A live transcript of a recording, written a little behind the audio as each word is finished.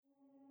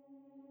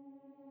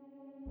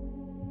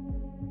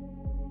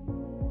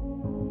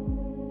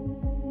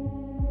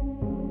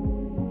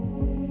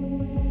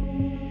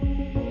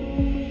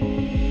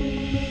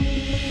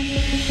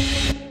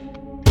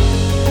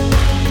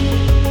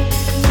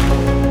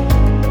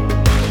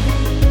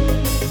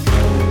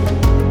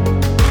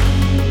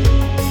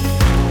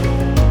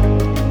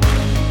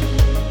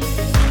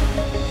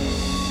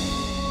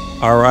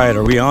All right,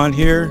 are we on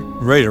here?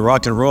 Ready to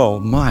rock and roll?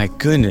 My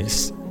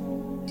goodness.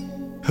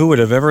 Who would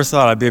have ever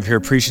thought I'd be up here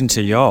preaching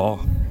to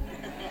y'all?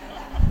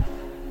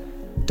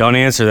 Don't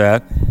answer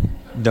that.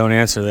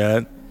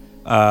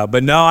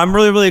 But no, I'm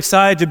really, really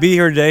excited to be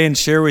here today and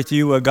share with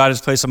you what God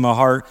has placed on my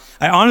heart.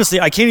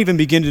 I can't even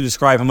begin to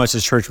describe how much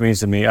this church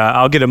means to me.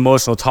 I'll get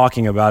emotional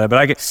talking about it,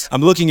 but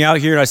I'm looking out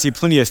here and I see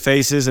plenty of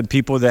faces and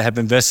people that have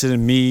invested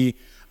in me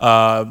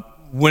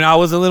when I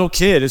was a little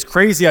kid. It's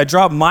crazy. I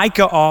dropped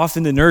Micah off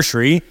in the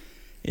nursery.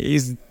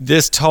 He's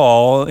this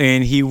tall,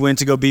 and he went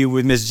to go be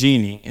with Miss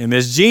Jeannie. And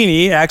Miss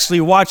Jeannie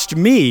actually watched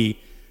me,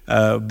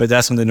 but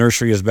that's when the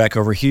nursery is back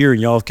over here,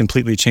 and y'all have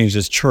completely changed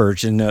this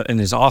church, and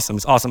it's awesome.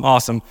 It's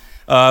awesome.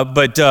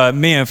 But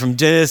man, from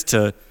Dennis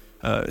to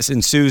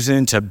and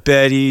Susan to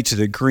Betty to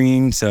the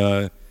Greens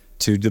to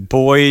the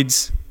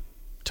Boyds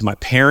to my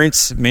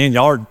parents, man,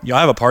 y'all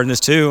have a part in this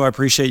too. I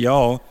appreciate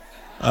y'all.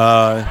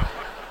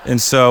 And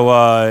so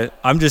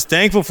I'm just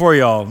thankful for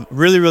y'all,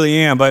 really, really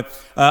am. But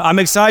I'm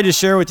excited to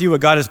share with you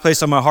what God has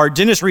placed on my heart.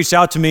 Dennis reached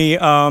out to me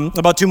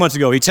about 2 months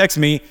ago. He texted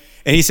me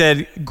and he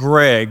said,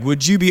 Greg,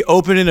 would you be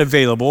open and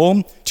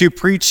available to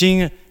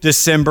preaching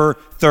December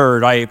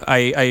 3rd?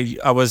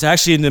 I was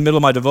actually in the middle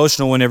of my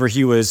devotional whenever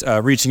he was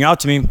reaching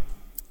out to me,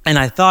 and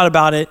I thought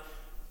about it,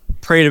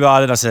 prayed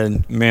about it. I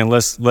said, man,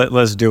 let's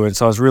do it.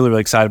 So I was really,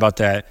 really excited about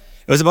that.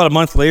 It was about a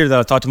month later that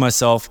I thought to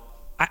myself,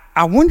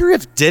 I wonder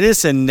if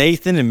Dennis and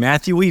Nathan and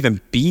Matthew will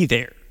even be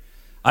there.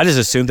 I just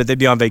assumed that they'd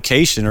be on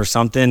vacation or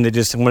something. They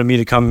just wanted me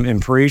to come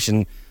and preach,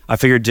 and I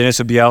figured Dennis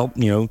would be out,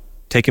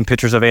 taking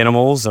pictures of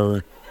animals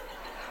or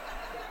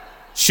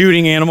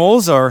shooting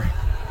animals or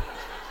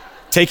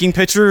taking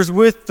pictures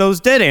with those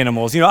dead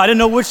animals. I didn't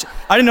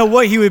know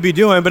what he would be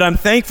doing, but I'm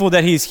thankful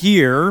that he's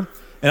here,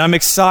 and I'm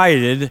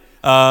excited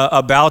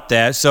about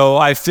that. So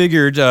I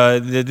figured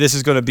that this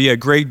is going to be a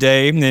great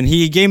day, and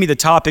he gave me the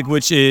topic,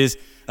 which is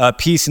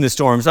peace in the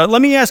storms.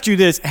 Let me ask you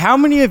this. How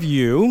many of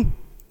you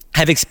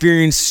have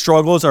experienced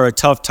struggles or a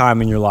tough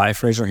time in your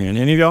life? Raise your hand.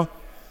 Any of y'all?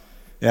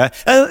 Yeah.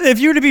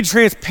 If you were to be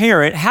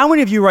transparent, how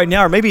many of you right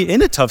now are maybe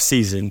in a tough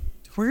season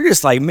where you're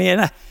just like,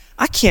 man,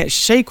 I can't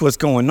shake what's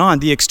going on.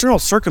 The external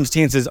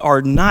circumstances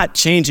are not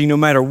changing no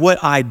matter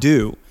what I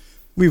do.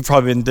 We've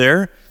probably been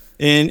there.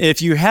 And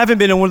if you haven't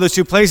been in one of those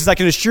two places, I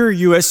can assure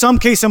you at some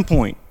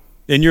point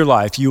in your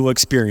life, you will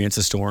experience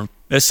a storm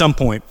at some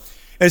point.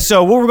 And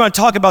so what we're going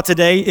to talk about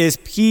today is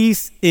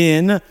peace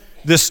in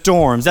the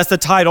storms. That's the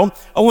title.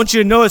 I want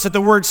you to notice that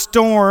the word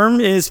storm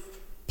is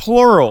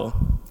plural.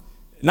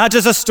 Not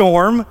just a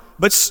storm,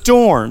 but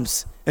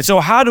storms. And so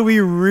how do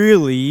we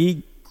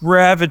really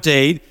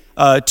gravitate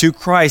to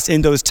Christ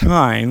in those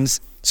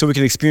times so we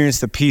can experience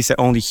the peace that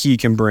only He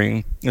can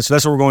bring? And so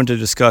that's what we're going to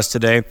discuss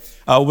today.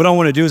 What I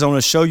want to do is I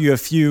want to show you a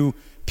few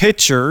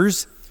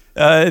pictures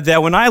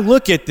that when I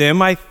look at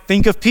them, I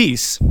think of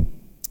peace.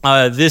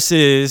 This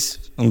is...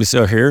 Let me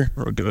see here.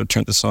 We're going to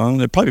turn this on.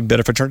 It'd probably be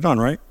better if I turned it on,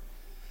 right?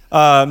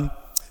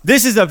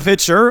 This is a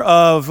picture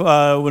of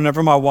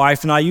whenever my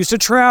wife and I used to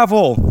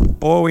travel.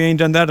 Boy, we ain't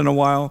done that in a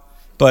while.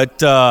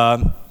 But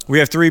we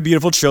have 3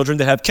 beautiful children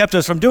that have kept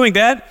us from doing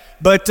that.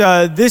 But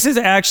this is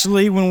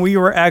actually when we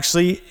were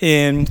actually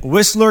in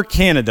Whistler,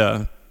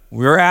 Canada.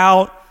 We were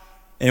out,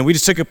 and we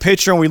just took a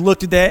picture, and we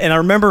looked at that. And I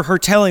remember her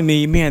telling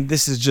me, man,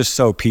 this is just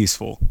so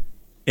peaceful.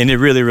 And it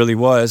really, really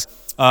was.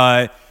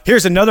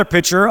 Here's another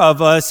picture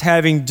of us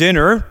having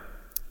dinner.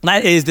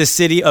 That is the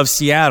city of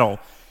Seattle.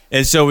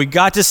 And so we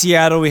got to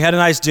Seattle. We had a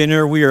nice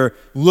dinner. We were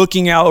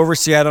looking out over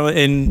Seattle,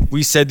 and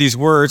we said these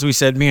words. We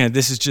said, man,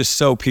 this is just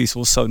so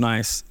peaceful, so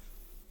nice.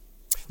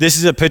 This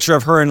is a picture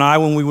of her and I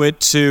when we went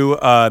to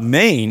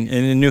Maine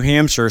and in New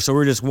Hampshire. So we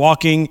were just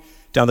walking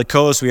down the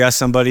coast. We asked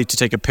somebody to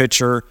take a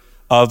picture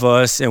of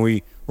us, and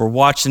we were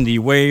watching the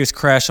waves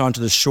crash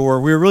onto the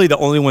shore. We were really the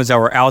only ones that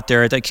were out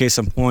there at that case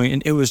in point,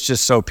 and it was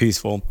just so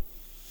peaceful.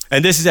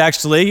 And this is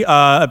actually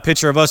a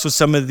picture of us with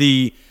some of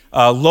the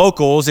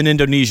locals in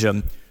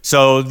Indonesia.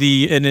 So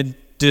in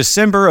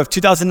December of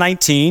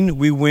 2019,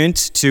 we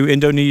went to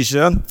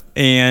Indonesia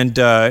and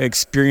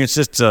experienced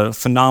just a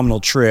phenomenal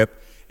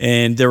trip.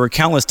 And there were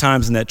countless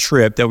times in that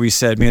trip that we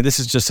said, man, this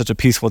is just such a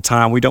peaceful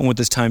time. We don't want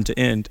this time to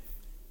end.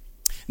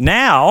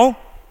 Now,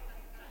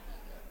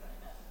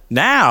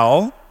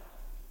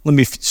 let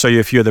me show you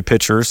a few other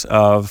pictures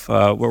of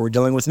what we're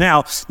dealing with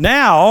now.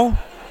 Now,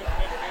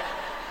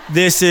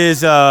 this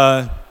is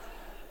our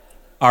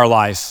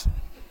life.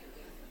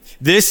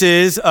 This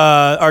is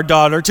our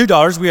 2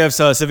 daughters. We have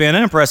Savannah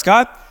and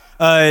Prescott.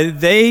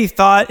 They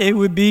thought it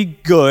would be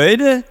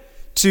good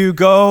to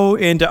go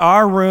into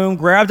our room,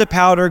 grab the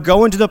powder,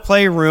 go into the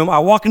playroom. I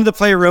walk into the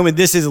playroom, and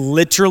this is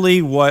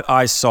literally what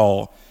I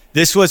saw.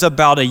 This was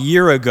about a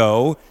year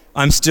ago.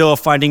 I'm still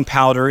finding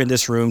powder in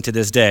this room to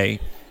this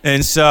day.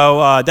 And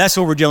so that's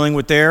what we're dealing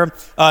with there.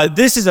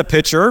 This is a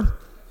picture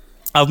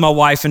of my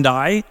wife and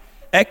I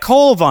at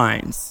Coal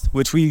Vines,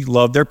 which we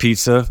love their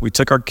pizza. We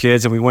took our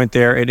kids and we went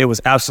there, and it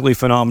was absolutely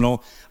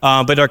phenomenal.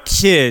 But our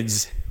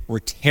kids were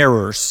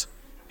terrors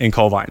in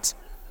Coal Vines.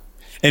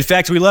 In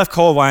fact, we left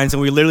Coal Vines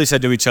and we literally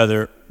said to each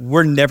other,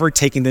 we're never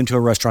taking them to a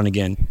restaurant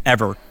again,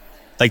 ever.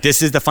 Like,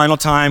 this is the final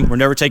time. We're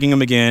never taking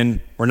them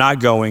again. We're not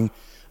going.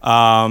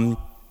 And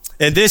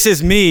this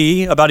is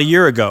me about a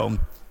year ago,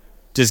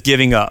 just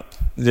giving up,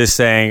 just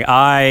saying,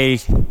 I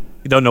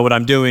don't know what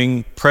I'm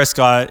doing.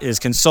 Prescott is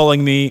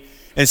consoling me.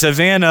 And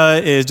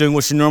Savannah is doing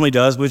what she normally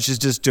does, which is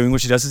just doing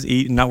what she does, is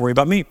eat and not worry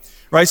about me,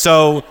 right?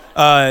 So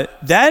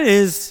that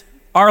is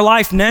our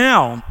life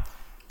now.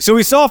 So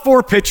we saw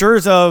 4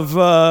 pictures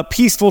of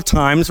peaceful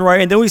times, right?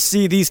 And then we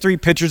see these 3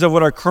 pictures of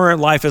what our current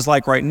life is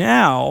like right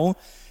now.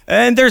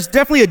 And there's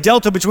definitely a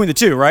delta between the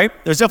two, right?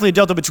 There's definitely a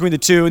delta between the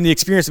two and the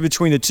experience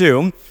between the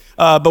two.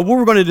 But what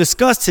we're going to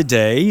discuss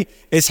today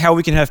is how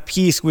we can have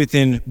peace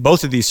within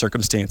both of these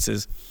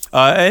circumstances.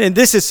 And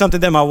this is something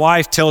that my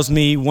wife tells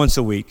me once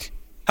a week.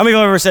 How many of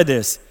you have ever said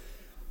this?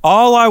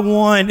 All I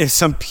want is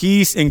some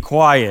peace and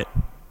quiet.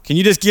 Can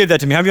you just give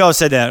that to me? How many of y'all have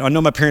said that? I know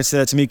my parents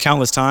said that to me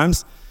countless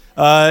times.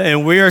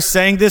 And we are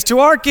saying this to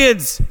our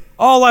kids.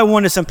 All I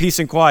want is some peace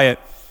and quiet.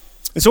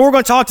 And so what we're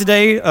going to talk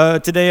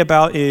today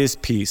about is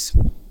peace.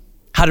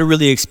 How to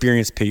really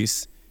experience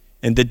peace.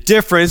 And the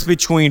difference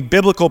between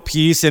biblical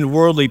peace and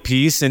worldly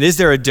peace. And is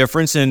there a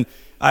difference? And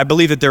I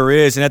believe that there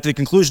is. And at the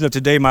conclusion of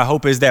today, my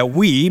hope is that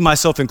we,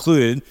 myself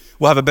included,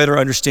 will have a better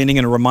understanding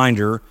and a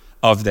reminder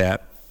of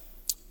that.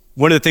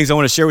 One of the things I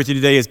want to share with you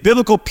today is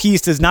biblical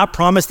peace does not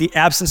promise the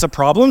absence of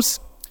problems.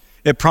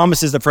 It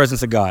promises the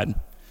presence of God.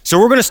 So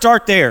we're going to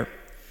start there,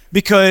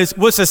 because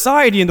what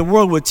society and the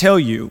world would tell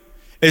you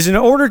is in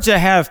order to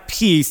have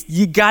peace,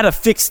 you got to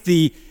fix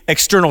the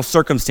external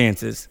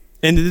circumstances.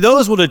 And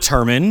those will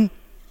determine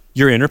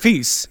your inner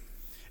peace.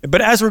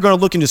 But as we're going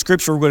to look into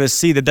Scripture, we're going to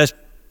see that that's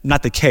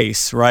not the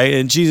case, right?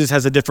 And Jesus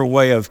has a different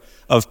way of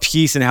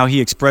peace and how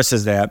he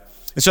expresses that.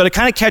 And so to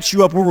kind of catch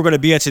you up where we're going to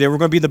be at today, we're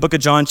going to be in the book of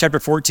John, chapter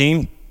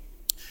 14.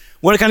 I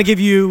want to kind of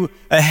give you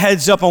a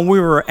heads up on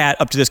where we're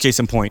at up to this case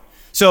in point.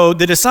 So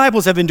the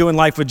disciples have been doing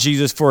life with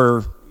Jesus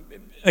for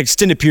an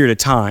extended period of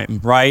time,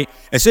 right?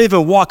 And so they've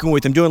been walking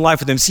with him, doing life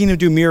with him, seeing him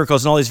do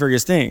miracles and all these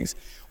various things.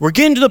 We're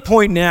getting to the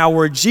point now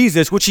where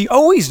Jesus, which he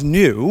always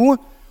knew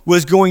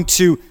was going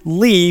to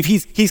leave,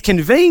 he's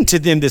conveying to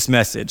them this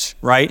message,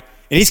 right?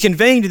 And he's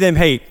conveying to them,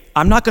 hey,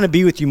 I'm not going to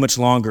be with you much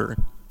longer.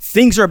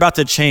 Things are about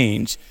to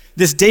change.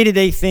 This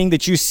day-to-day thing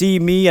that you see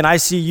me and I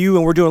see you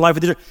and we're doing life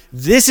with each other,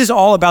 this is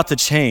all about to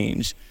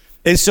change.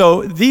 And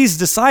so these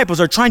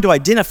disciples are trying to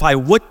identify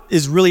what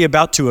is really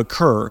about to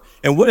occur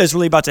and what is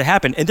really about to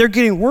happen. And they're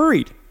getting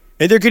worried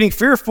and they're getting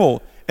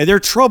fearful and they're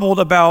troubled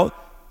about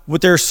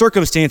what their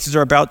circumstances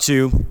are about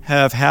to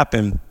have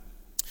happen.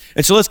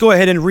 And so let's go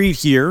ahead and read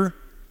here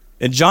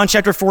in John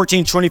chapter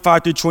 14,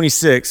 25 through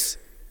 26.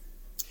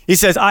 He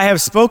says, I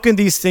have spoken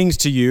these things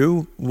to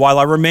you while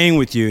I remain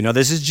with you. Now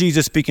this is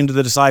Jesus speaking to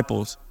the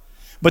disciples.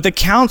 But the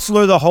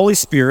Counselor, the Holy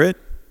Spirit,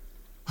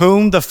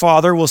 whom the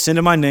Father will send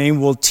in my name,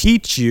 will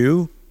teach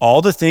you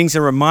all the things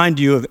and remind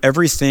you of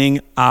everything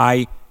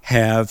I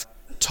have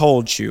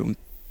told you.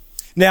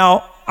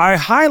 Now, I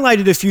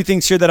highlighted a few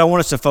things here that I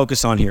want us to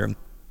focus on here.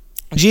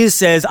 Jesus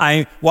says,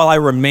 while I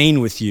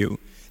remain with you.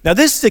 Now,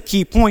 this is the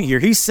key point here.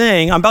 He's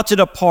saying, I'm about to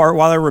depart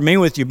while I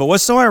remain with you. But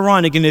what's so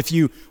ironic, and if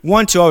you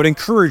want to, I would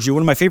encourage you,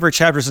 one of my favorite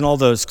chapters in all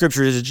the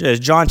scriptures is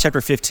John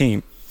chapter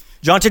 15.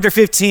 John chapter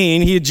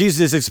 15,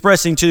 Jesus is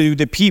expressing to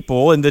the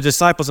people and the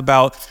disciples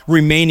about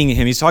remaining in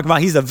him. He's talking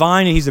about he's the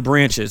vine and he's the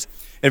branches.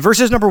 In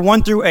verses number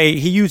 1 through 8,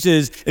 he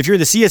uses, if you're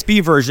the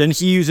CSB version,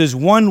 he uses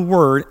one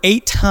word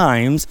 8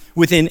 times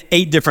within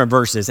 8 different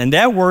verses. And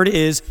that word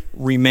is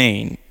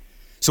remain.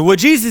 So what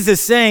Jesus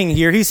is saying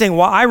here, he's saying,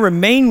 while I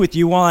remain with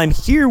you, while I'm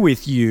here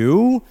with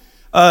you,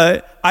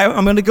 I'm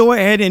going to go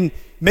ahead and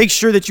make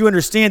sure that you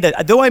understand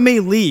that though I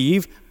may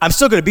leave, I'm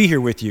still going to be here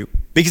with you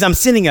because I'm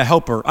sending a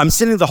helper. I'm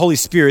sending the Holy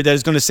Spirit that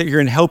is going to sit here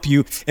and help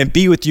you and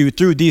be with you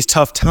through these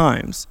tough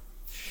times.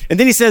 And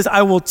then he says,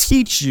 that will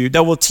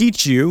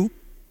teach you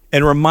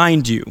and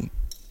remind you.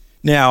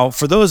 Now,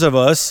 for those of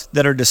us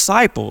that are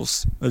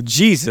disciples of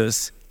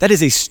Jesus, that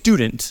is a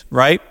student,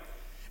 right?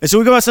 And so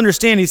we got to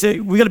understand, he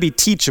said, we got to be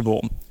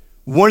teachable.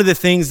 One of the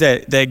things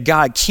that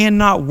God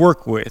cannot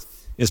work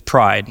with is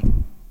pride.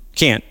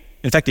 Can't.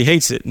 In fact, he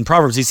hates it. In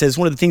Proverbs, he says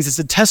one of the things that's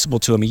detestable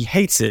to him. He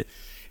hates it.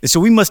 And so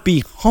we must be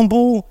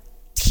humble,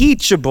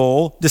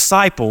 teachable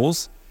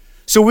disciples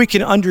so we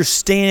can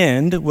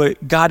understand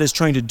what God is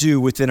trying to do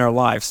within our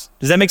lives.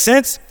 Does that make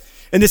sense?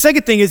 And the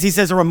second thing is he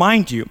says to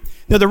remind you.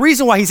 Now, the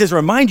reason why he says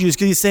remind you is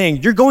because he's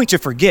saying you're going to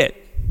forget.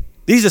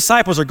 These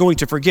disciples are going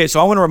to forget. So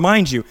I want to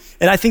remind you.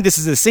 And I think this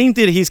is the same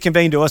thing that he's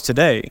conveying to us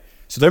today.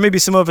 So there may be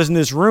some of us in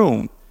this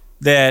room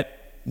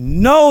that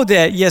know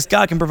that, yes,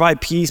 God can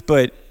provide peace,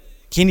 but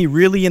can he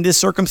really in this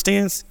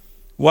circumstance?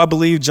 Well, I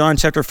believe John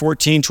chapter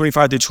 14,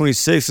 25 to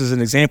 26 is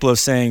an example of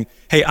saying,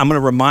 hey, I'm going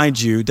to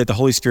remind you that the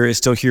Holy Spirit is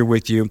still here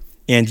with you.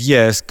 And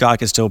yes, God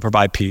can still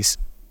provide peace.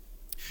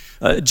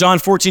 John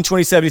 14,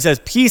 27, he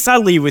says, peace I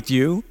leave with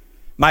you.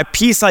 My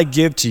peace I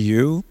give to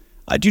you.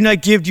 I do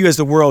not give to you as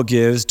the world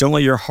gives. Don't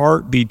let your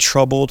heart be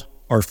troubled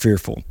or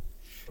fearful.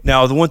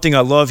 Now, the one thing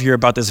I love here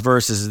about this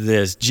verse is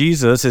this.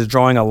 Jesus is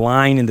drawing a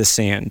line in the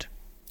sand.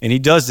 And he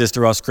does this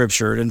throughout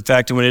Scripture. In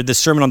fact, when the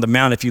Sermon on the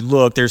Mount, if you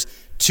look, there's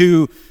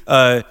two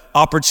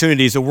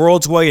opportunities, the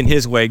world's way and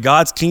his way,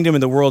 God's kingdom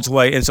and the world's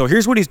way. And so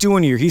here's what he's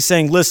doing here. He's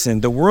saying,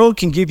 listen, the world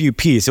can give you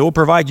peace. It will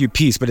provide you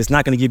peace, but it's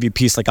not going to give you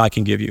peace like I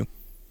can give you.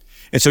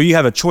 And so you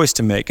have a choice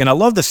to make. And I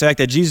love the fact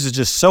that Jesus is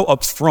just so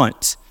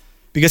upfront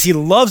because he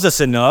loves us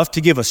enough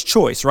to give us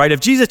choice, right? If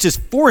Jesus just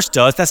forced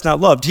us, that's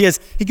not love.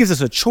 He gives us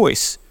a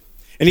choice.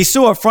 And he's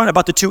so upfront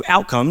about the two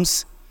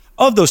outcomes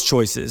of those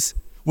choices,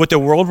 what the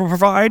world will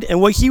provide and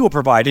what he will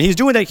provide. And he's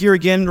doing that here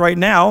again right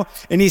now.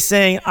 And he's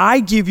saying, I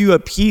give you a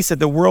peace that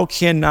the world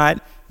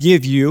cannot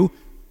give you.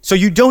 So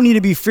you don't need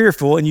to be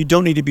fearful and you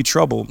don't need to be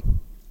troubled.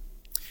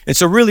 And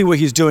so really what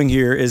he's doing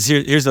here is,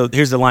 here's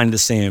the line in the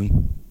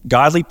sand.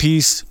 Godly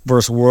peace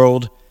versus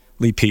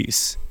worldly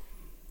peace.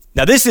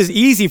 Now, this is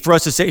easy for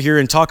us to sit here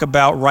and talk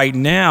about right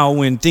now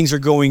when things are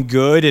going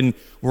good and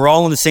we're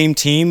all on the same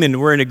team and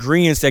we're in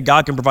agreement that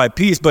God can provide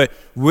peace. But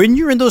when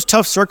you're in those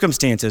tough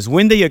circumstances,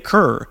 when they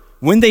occur,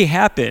 when they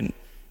happen,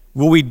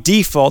 will we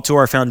default to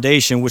our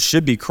foundation, which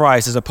should be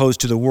Christ, as opposed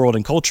to the world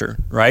and culture,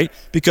 right?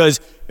 Because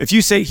if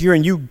you sit here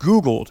and you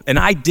Googled, and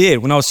I did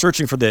when I was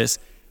searching for this,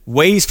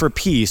 ways for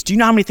peace, do you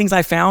know how many things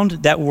I found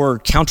that were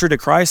counter to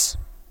Christ?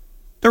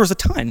 There was a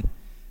ton.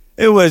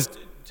 It was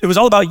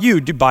all about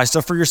you. Do buy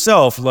stuff for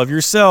yourself, love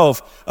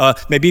yourself.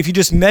 Maybe if you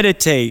just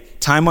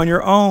meditate, time on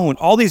your own,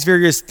 all these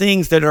various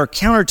things that are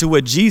counter to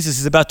what Jesus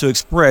is about to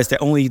express,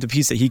 that only the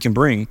peace that he can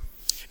bring.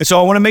 And so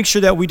I want to make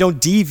sure that we don't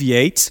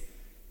deviate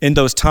in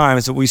those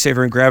times that we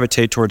savor and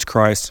gravitate towards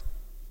Christ.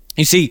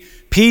 You see,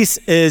 peace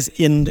is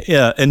in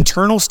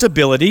internal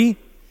stability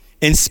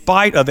in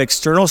spite of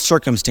external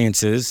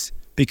circumstances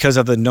because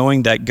of the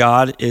knowing that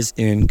God is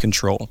in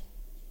control.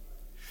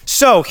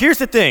 So here's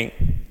the thing.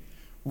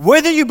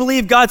 Whether you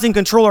believe God's in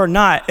control or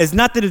not is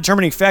not the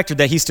determining factor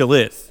that he still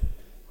is.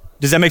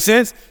 Does that make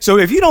sense? So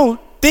if you don't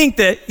think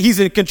that he's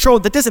in control,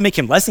 that doesn't make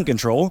him less in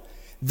control.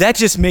 That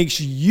just makes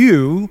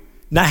you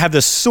not have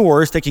the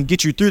source that can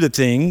get you through the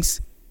things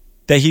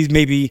that he's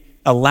maybe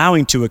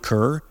allowing to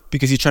occur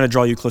because he's trying to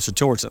draw you closer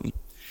towards him.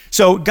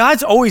 So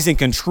God's always in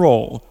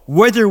control.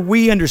 Whether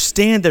we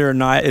understand that or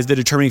not is the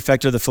determining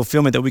factor of the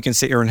fulfillment that we can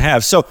sit here and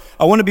have. So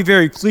I want to be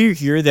very clear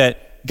here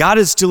that God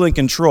is still in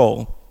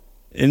control.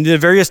 In the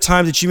various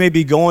times that you may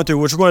be going through,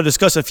 which we're going to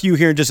discuss a few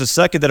here in just a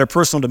second that are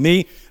personal to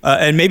me,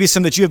 and maybe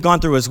some that you have gone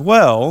through as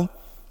well,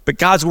 but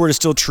God's word is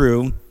still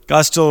true.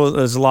 God still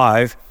is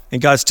alive,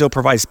 and God still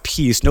provides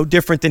peace. No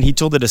different than he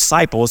told the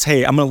disciples,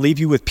 hey, I'm going to leave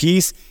you with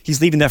peace.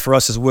 He's leaving that for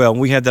us as well.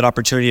 And we have that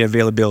opportunity and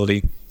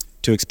availability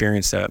to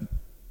experience that.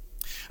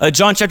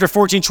 John chapter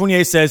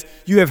 14:28 says,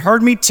 you have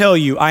heard me tell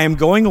you, I am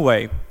going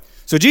away.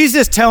 So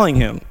Jesus is telling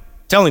them,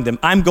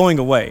 I'm going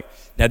away.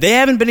 Now, they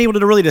haven't been able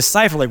to really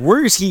decipher, like,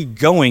 where is he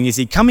going? Is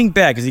he coming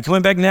back? Is he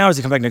coming back now? Is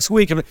he coming back next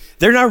week?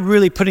 They're not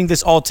really putting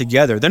this all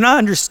together. They're not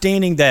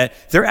understanding that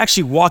they're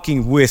actually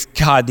walking with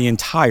God the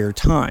entire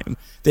time.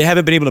 They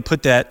haven't been able to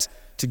put that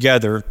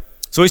together.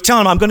 So he's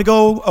telling them, I'm going to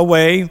go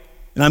away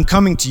and I'm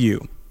coming to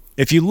you.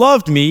 If you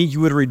loved me,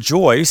 you would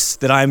rejoice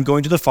that I am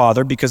going to the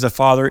Father because the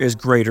Father is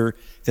greater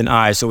than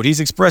I. So what he's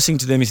expressing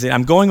to them, he said,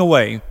 I'm going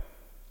away.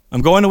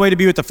 I'm going away to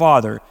be with the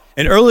Father.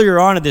 And earlier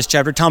on in this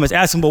chapter, Thomas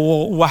asked him,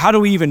 well, how do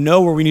we even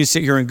know where we need to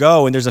sit here and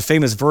go? And there's a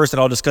famous verse that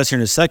I'll discuss here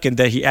in a second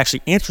that he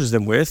actually answers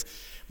them with.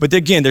 But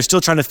again, they're still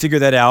trying to figure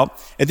that out.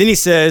 And then he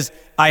says,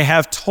 I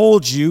have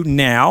told you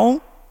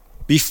now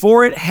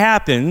before it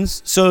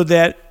happens so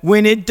that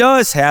when it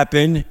does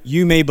happen,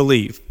 you may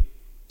believe.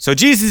 So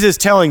Jesus is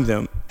telling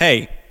them,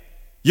 hey,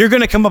 you're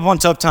going to come up on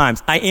tough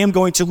times. I am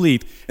going to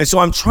leave. And so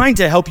I'm trying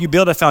to help you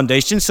build a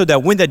foundation so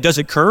that when that does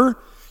occur,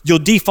 you'll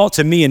default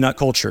to me and not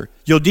culture.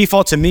 You'll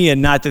default to me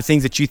and not the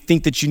things that you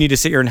think that you need to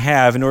sit here and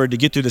have in order to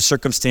get through the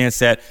circumstance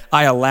that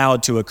I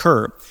allowed to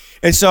occur.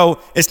 And so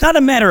it's not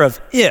a matter of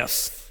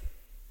if,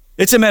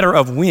 it's a matter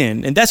of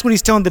when. And that's what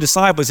he's telling the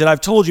disciples, that I've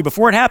told you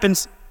before it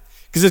happens,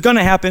 because it's going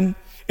to happen.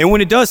 And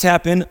when it does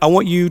happen, I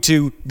want you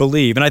to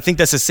believe. And I think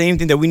that's the same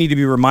thing that we need to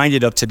be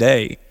reminded of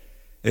today.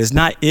 It's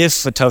not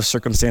if a tough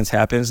circumstance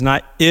happens,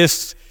 not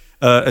if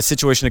a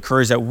situation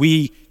occurs that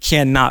we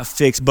cannot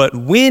fix, but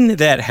when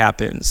that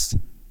happens,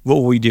 what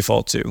will we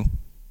default to?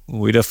 Will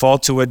we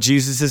default to what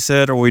Jesus has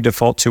said, or will we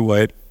default to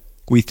what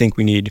we think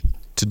we need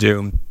to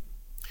do?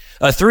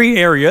 3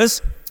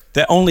 areas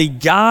that only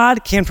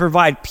God can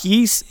provide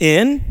peace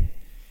in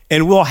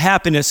and will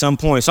happen at some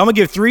point. So I'm going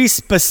to give 3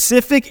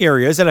 specific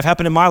areas that have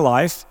happened in my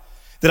life,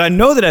 that I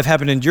know that have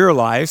happened in your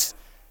life,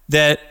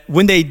 that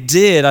when they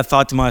did, I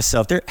thought to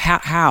myself,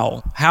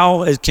 how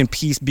can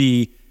peace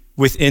be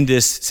within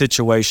this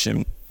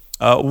situation?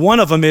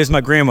 One of them is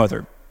my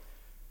grandmother.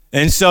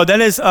 And so that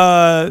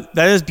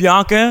is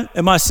Bianca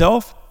and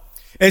myself.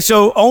 And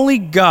so only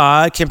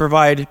God can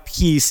provide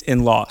peace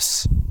in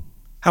loss.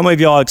 How many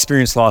of y'all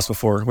experienced loss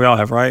before? We all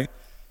have, right?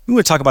 You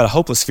want to talk about a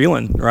hopeless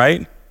feeling,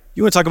 right?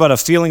 You want to talk about a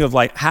feeling of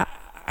like,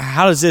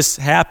 how does this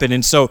happen?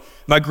 And so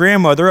my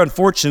grandmother,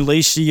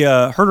 unfortunately, she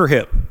hurt her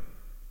hip.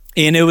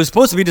 And it was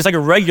supposed to be just like a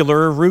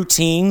regular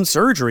routine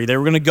surgery. They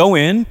were going to go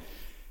in,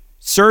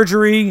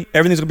 surgery,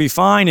 everything's going to be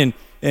fine. And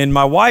and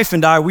my wife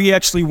and I, we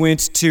actually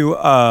went to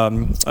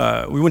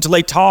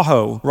Lake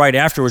Tahoe right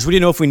afterwards. We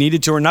didn't know if we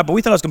needed to or not, but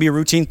we thought it was going to be a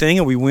routine thing,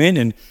 and we went,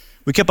 and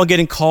we kept on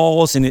getting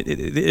calls, and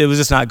it was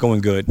just not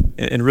going good.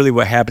 And really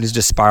what happened is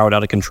just spiraled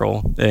out of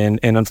control, and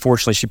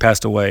unfortunately she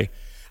passed away.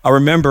 I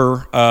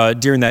remember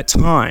during that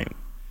time,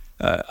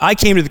 I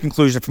came to the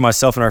conclusion for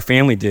myself, and our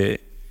family did,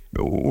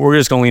 we're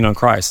just going to lean on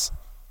Christ.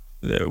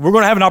 We're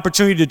going to have an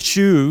opportunity to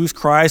choose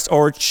Christ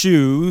or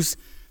choose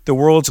the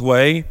world's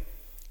way.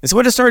 And so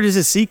what I started is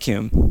to seek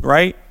him,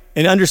 right?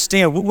 And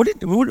understand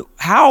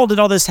how did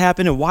all this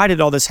happen and why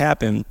did all this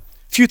happen?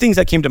 A few things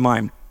that came to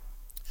mind.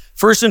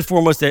 First and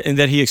foremost,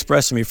 that he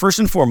expressed to me, first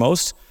and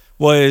foremost,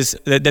 was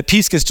that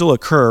peace can still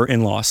occur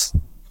in loss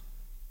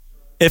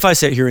if I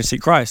sit here and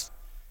seek Christ.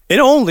 And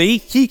only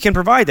he can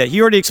provide that.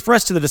 He already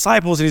expressed to the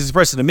disciples, and he's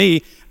expressed it to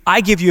me,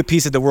 I give you a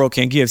peace that the world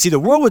can't give. See, the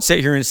world would sit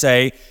here and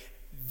say,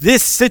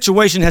 this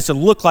situation has to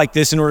look like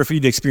this in order for you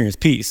to experience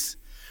peace.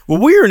 Well,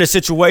 we're in a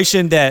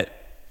situation that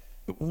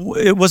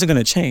it wasn't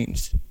going to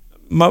change.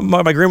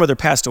 My grandmother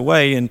passed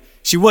away, and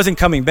she wasn't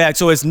coming back.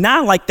 So it's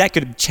not like that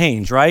could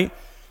change, right?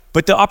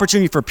 But the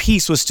opportunity for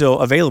peace was still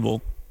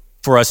available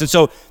for us. And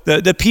so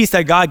the peace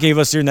that God gave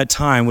us during that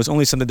time was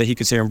only something that he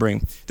could say and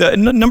bring.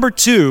 Number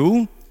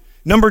two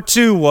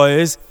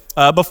was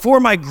before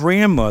my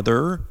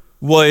grandmother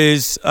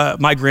was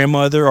my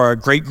grandmother or a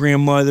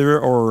great-grandmother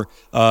or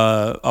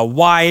a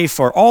wife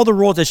or all the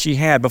roles that she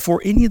had,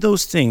 before any of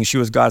those things, she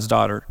was God's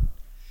daughter.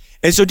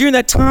 And so during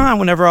that time,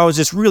 whenever I was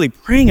just really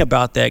praying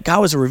about that,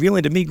 God was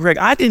revealing to me, Greg,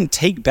 I didn't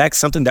take back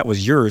something that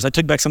was yours. I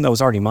took back something that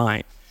was already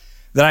mine,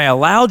 that I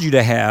allowed you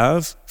to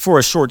have for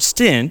a short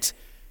stint.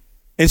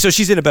 And so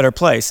she's in a better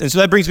place. And so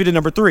that brings me to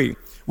number 3.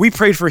 We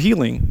prayed for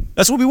healing.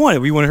 That's what we wanted.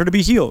 We wanted her to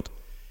be healed.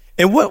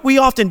 And what we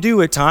often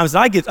do at times,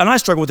 and I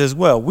struggle with this as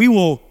well, we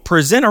will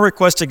present a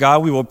request to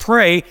God, we will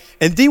pray,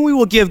 and then we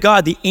will give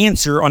God the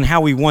answer on how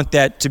we want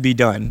that to be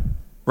done,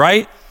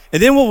 right?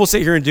 And then what we'll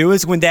sit here and do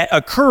is when that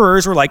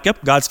occurs, we're like, yep,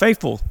 God's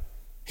faithful.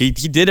 He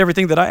did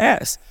everything that I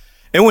asked.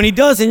 And when he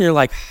does it, you're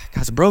like,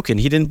 God's broken.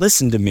 He didn't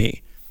listen to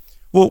me.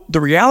 Well,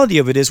 the reality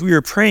of it is we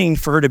were praying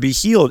for her to be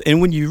healed. And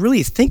when you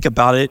really think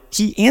about it,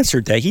 he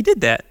answered that. He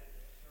did that.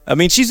 I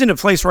mean, she's in a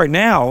place right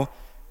now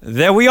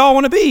that we all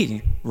want to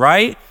be,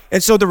 right?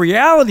 And so the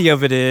reality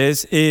of it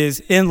is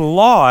in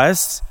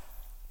loss,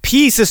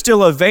 peace is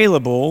still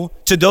available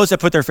to those that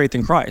put their faith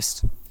in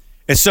Christ.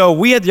 And so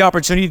we had the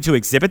opportunity to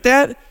exhibit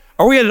that,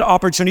 or we had an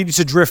opportunity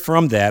to drift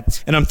from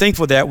that. And I'm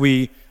thankful that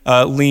we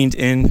leaned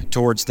in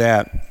towards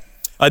that.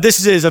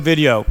 This is a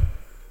video.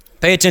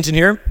 Pay attention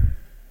here.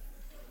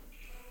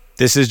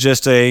 This is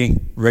just a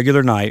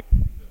regular night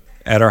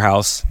at our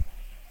house.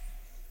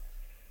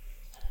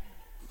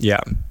 Yeah.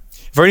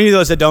 For any of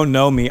those that don't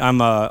know me,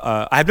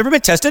 I've never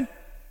been tested,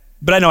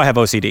 but I know I have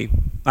OCD.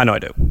 I know I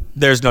do.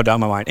 There's no doubt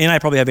in my mind. And I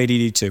probably have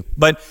ADD too.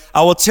 But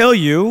I will tell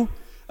you,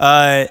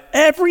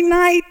 every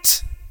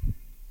night,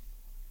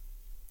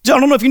 I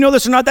don't know if you know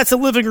this or not, that's the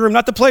living room,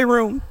 not the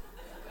playroom.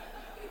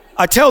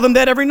 I tell them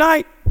that every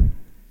night.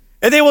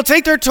 And they will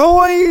take their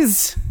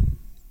toys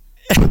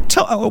and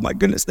oh my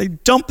goodness, they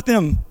dump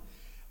them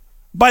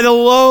by the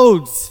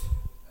loads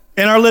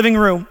in our living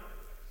room.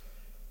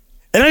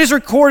 And I just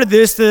recorded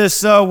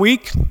this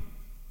week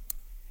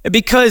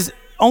because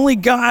only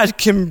God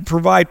can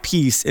provide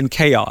peace in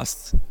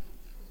chaos.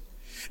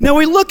 Now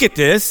we look at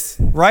this,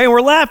 right, and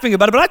we're laughing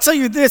about it, but I tell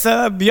you this,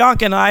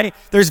 Bianca and I,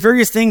 there's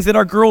various things that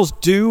our girls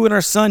do and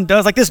our son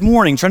does, like this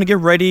morning, trying to get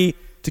ready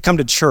to come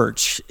to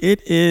church.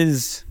 It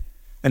is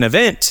an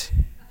event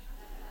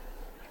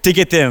to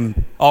get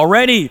them all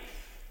ready.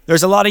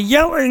 There's a lot of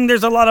yelling,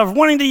 there's a lot of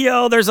wanting to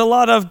yell, there's a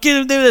lot of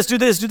do this, do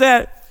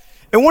that.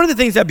 And one of the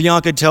things that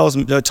Bianca told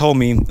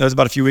me, that was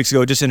about a few weeks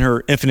ago, just in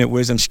her infinite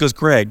wisdom, she goes,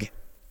 Greg,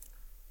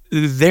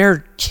 they're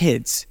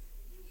kids.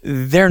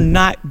 They're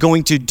not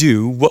going to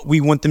do what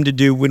we want them to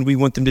do when we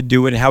want them to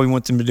do it and how we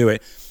want them to do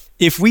it.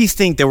 If we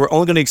think that we're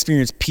only going to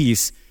experience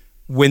peace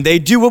when they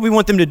do what we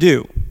want them to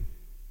do,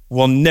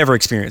 we'll never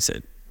experience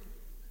it,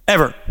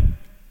 ever.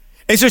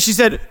 And so she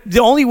said,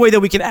 the only way that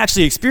we can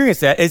actually experience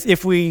that is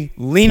if we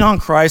lean on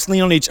Christ,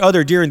 lean on each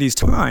other during these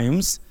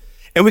times,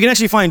 and we can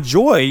actually find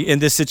joy in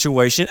this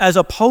situation as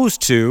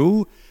opposed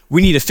to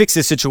we need to fix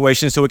this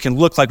situation so it can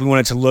look like we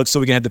want it to look so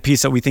we can have the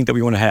peace that we think that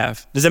we want to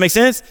have. Does that make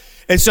sense?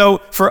 And so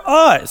for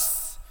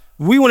us,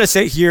 we want to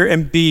sit here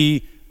and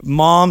be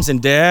moms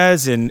and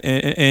dads and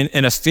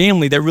a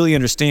family that really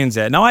understands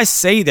that. Now I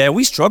say that,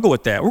 we struggle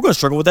with that. We're going to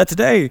struggle with that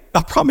today.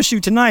 I promise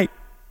you tonight,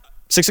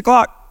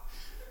 6:00.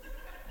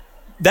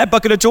 That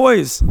bucket of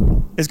toys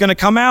is going to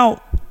come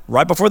out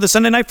right before the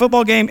Sunday night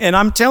football game. And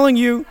I'm telling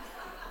you,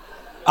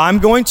 I'm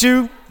going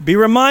to be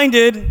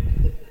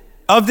reminded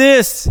of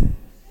this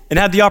and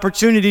have the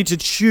opportunity to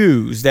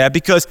choose that,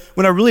 because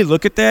when I really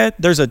look at that,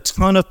 there's a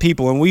ton of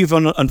people, and we've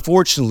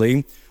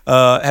unfortunately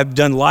have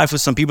done life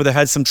with some people that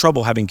had some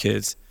trouble having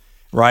kids.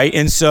 right?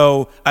 And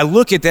so I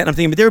look at that and I'm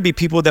thinking, but there would be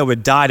people that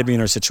would die to be in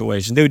our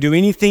situation. They would do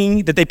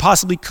anything that they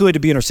possibly could to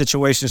be in our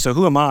situation. So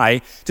who am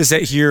I to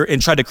sit here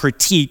and try to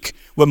critique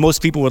what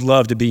most people would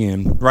love to be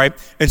in, right?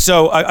 And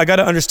so I got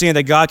to understand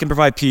that God can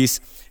provide peace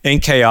in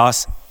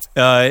chaos.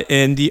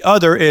 And the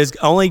other is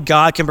only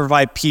God can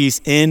provide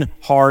peace in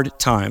hard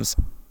times.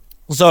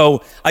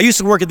 So I used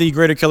to work at the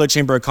Greater Keller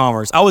Chamber of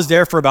Commerce. I was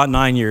there for about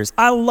 9 years.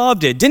 I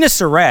loved it. Dennis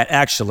Surratt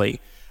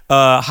actually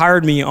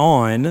hired me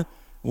on.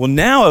 Well,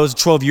 now it was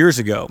 12 years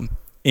ago.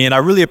 And I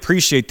really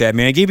appreciate that,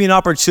 man. It gave me an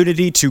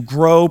opportunity to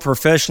grow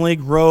professionally,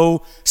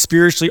 grow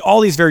spiritually, all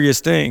these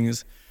various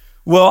things.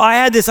 Well, I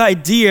had this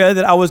idea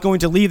that I was going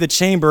to leave the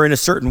chamber in a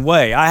certain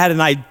way. I had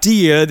an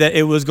idea that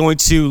it was going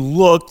to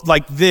look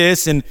like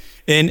this, and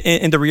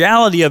the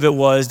reality of it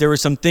was there were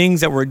some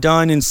things that were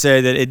done and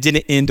said that it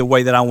didn't end the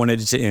way that I wanted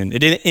it to end. It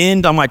didn't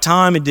end on my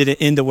time. It didn't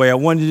end the way I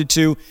wanted it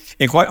to.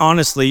 And quite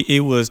honestly,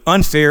 it was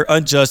unfair,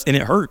 unjust, and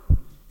it hurt.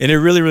 And it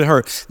really, really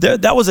hurt.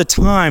 That was a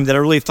time that I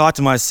really thought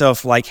to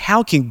myself, like,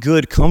 how can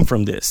good come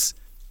from this?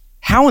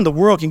 How in the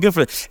world can good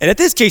for this? And at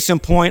this case in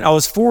point, I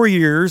was 4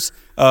 years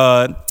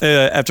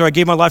after I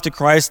gave my life to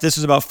Christ. This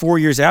was about 4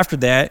 years after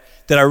that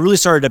I really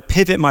started to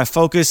pivot my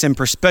focus and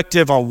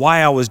perspective on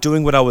why I was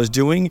doing what I was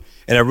doing.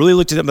 And I really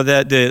looked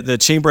at the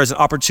chamber as an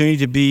opportunity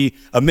to be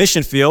a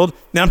mission field.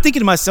 Now I'm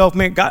thinking to myself,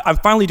 man, God, I'm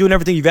finally doing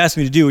everything you've asked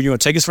me to do, and you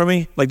want to take this from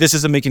me? Like, this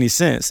doesn't make any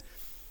sense.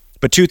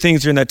 But two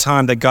things during that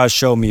time that God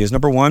showed me is,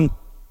 number one,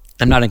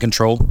 I'm not in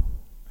control.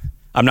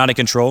 I'm not in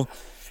control.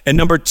 And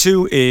number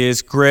two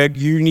is, Greg,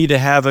 you need to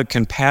have a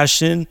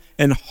compassion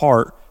and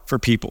heart for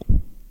people.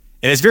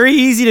 And it's very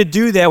easy to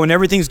do that when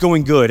everything's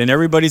going good and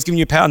everybody's giving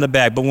you a pat on the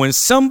back. But when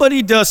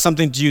somebody does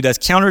something to you that's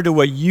counter to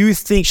what you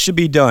think should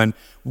be done,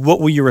 what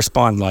will you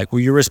respond like?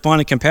 Will you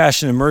respond in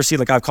compassion and mercy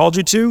like I've called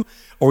you to?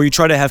 Or will you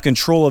try to have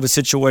control of a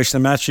situation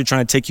I'm actually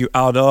trying to take you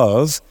out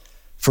of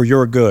for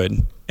your good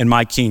and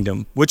my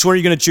kingdom? Which one are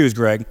you going to choose,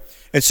 Greg?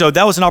 And so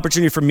that was an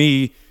opportunity for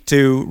me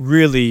to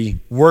really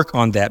work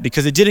on that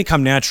because it didn't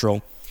come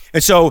natural.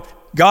 And so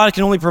God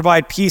can only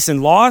provide peace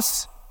in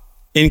loss,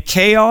 in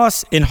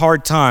chaos, in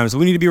hard times.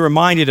 We need to be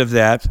reminded of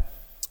that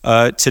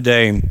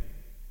today.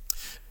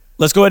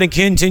 Let's go ahead and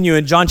continue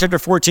in John chapter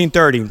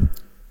 14:30.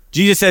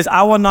 Jesus says,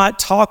 I will not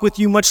talk with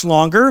you much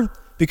longer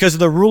because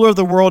the ruler of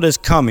the world is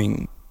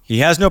coming. He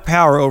has no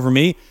power over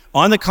me.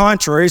 On the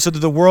contrary, so that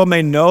the world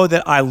may know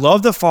that I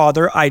love the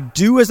Father, I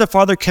do as the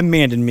Father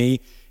commanded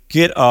me.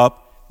 Get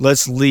up,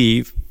 let's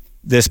leave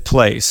this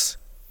place.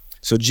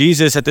 So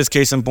Jesus, at this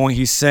case in point,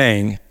 he's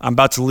saying, I'm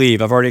about to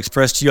leave. I've already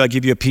expressed to you, I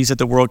give you a peace that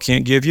the world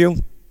can't give you.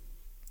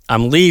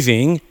 I'm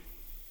leaving,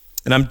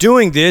 and I'm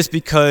doing this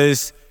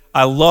because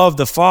I love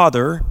the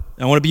Father.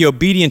 I want to be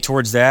obedient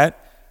towards that.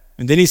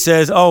 And then he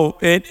says,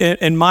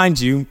 and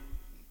mind you,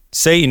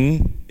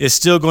 Satan is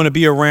still going to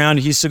be around.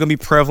 He's still going to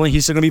be prevalent.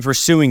 He's still going to be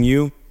pursuing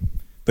you.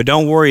 But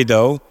don't worry,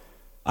 though.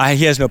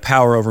 He has no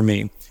power over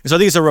me. And so I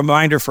think it's a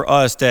reminder for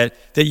us that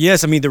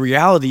yes, I mean, the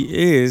reality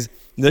is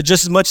that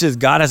just as much as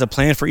God has a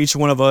plan for each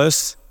one of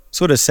us,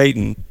 so does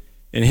Satan.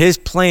 And his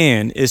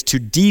plan is to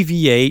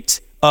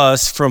deviate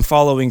us from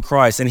following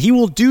Christ. And he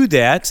will do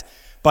that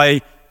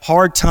by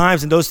hard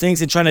times and those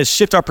things and trying to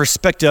shift our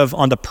perspective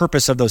on the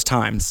purpose of those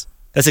times.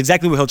 That's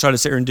exactly what he'll try to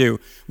sit here and do.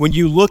 When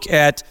you look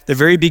at the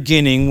very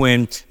beginning,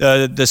 when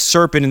the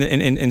serpent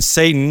and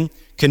Satan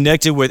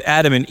connected with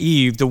Adam and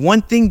Eve, the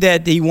one thing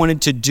that he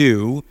wanted to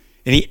do,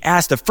 and he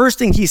asked, the first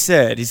thing he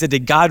said,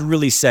 did God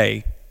really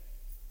say?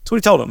 That's what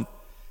he told him.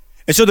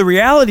 And so the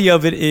reality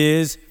of it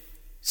is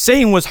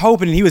Satan was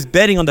hoping and he was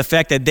betting on the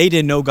fact that they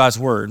didn't know God's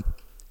word.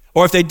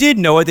 Or if they did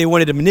know it, they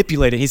wanted to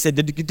manipulate it. He said,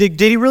 did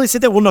he really say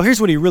that? Well, no, here's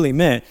what he really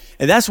meant.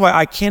 And that's why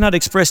I cannot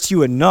express to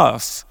you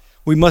enough.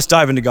 We must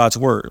dive into God's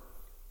word.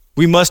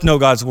 We must know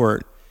God's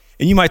word.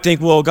 And you might think,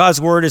 well, God's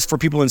word is for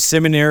people in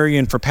seminary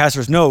and for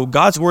pastors. No,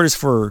 God's word is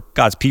for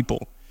God's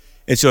people.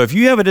 And so if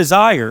you have a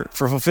desire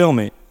for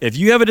fulfillment, if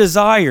you have a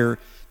desire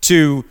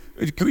to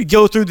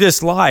go through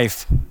this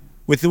life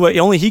with what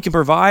only he can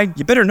provide,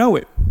 you better know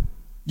it.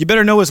 You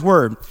better know his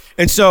word.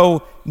 And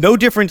so no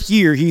different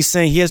here. He's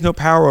saying he has no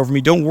power over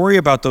me. Don't worry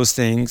about those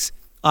things.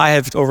 I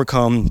have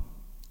overcome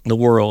the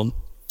world.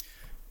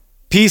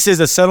 Peace is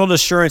a settled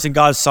assurance in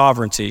God's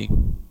sovereignty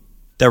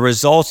that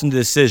results in the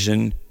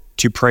decision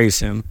to praise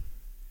him.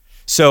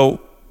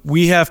 So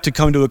we have to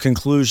come to a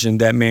conclusion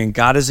that, man,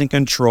 God is in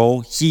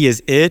control. He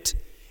is it.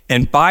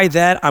 And by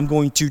that, I'm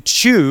going to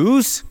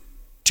choose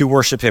to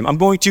worship him. I'm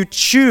going to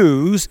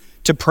choose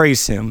to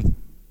praise him.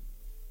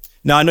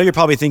 Now, I know you're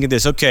probably thinking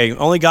this, okay,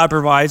 only God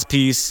provides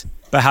peace,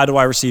 but how do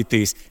I receive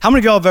peace? How many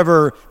of y'all have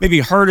ever maybe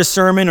heard a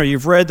sermon or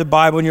you've read the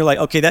Bible and you're like,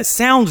 okay, that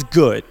sounds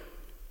good,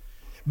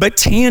 but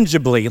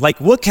tangibly, like,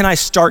 what can I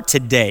start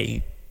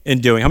today in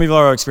doing? How many of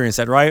y'all have experienced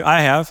that, right?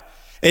 I have.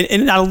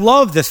 And I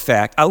love the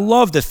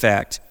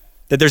fact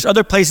that there's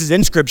other places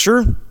in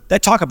Scripture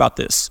that talk about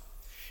this.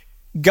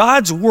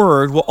 God's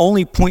word will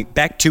only point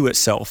back to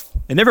itself.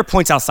 It never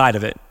points outside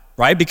of it.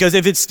 right? Because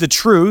if it's the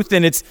truth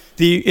and it's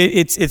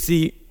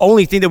the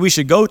only thing that we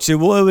should go to,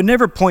 well, it would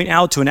never point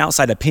out to an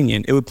outside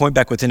opinion. It would point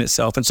back within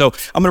itself. And so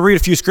I'm going to read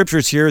a few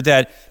scriptures here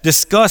that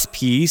discuss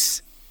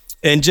peace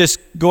and just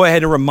go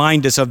ahead and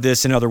remind us of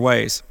this in other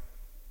ways.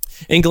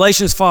 In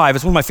Galatians 5,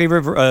 it's one of my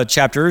favorite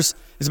chapters.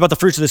 It's about the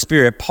fruits of the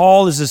Spirit.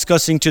 Paul is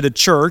discussing to the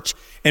church,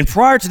 and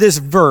prior to this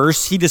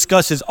verse, he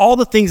discusses all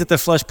the things that the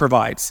flesh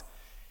provides.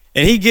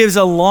 And he gives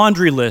a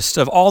laundry list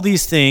of all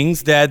these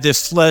things that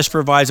this flesh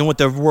provides and what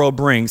the world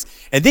brings.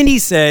 And then he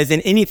says,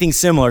 and anything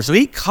similar. So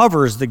he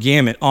covers the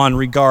gamut on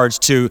regards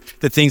to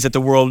the things that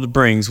the world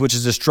brings, which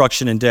is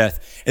destruction and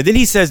death. And then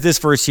he says this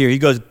verse here. He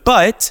goes,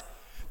 but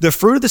the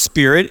fruit of the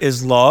Spirit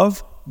is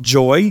love,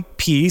 joy,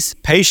 peace,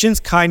 patience,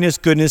 kindness,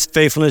 goodness,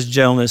 faithfulness,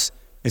 gentleness,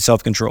 and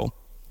self-control.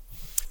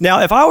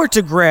 Now, if I were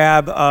to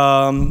grab,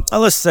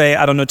 let's say,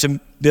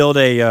 to build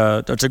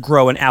to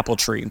grow an apple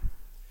tree,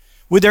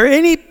 would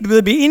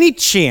there be any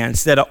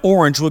chance that an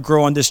orange would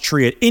grow on this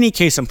tree at any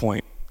case in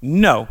point?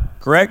 No,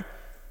 correct?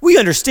 We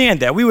understand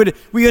that.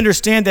 We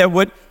understand that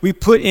what we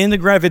put in the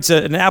ground, if it's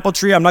an apple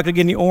tree, I'm not going to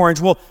get any orange.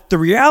 Well, the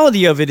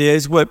reality of it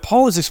is what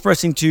Paul is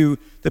expressing to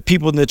the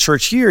people in the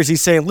church here is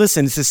he's saying,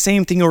 listen, it's the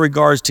same thing in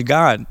regards to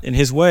God in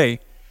his way.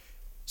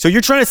 So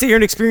you're trying to sit here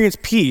and experience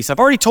peace. I've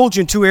already told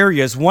you in two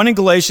areas, one in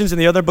Galatians and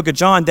the other book of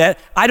John, that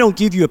I don't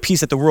give you a peace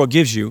that the world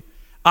gives you.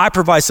 I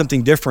provide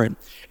something different.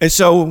 And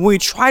so when we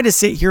try to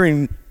sit here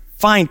and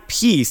find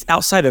peace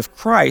outside of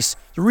Christ,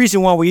 the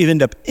reason why we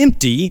end up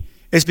empty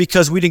is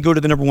because we didn't go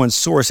to the number one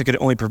source that could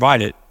only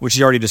provide it, which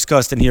he already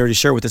discussed and he already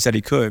shared with us that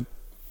he could.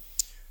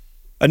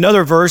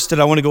 Another verse that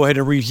I want to go ahead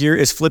and read here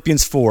is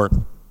Philippians 4.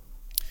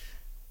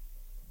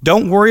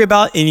 Don't worry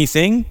about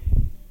anything,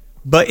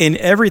 but in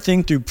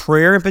everything through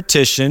prayer and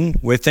petition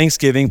with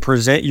thanksgiving,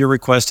 present your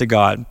request to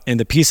God, and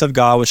the peace of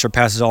God, which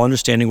surpasses all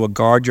understanding, will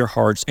guard your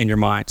hearts and your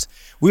minds.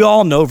 We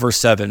all know verse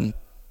 7.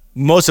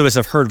 Most of us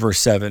have heard verse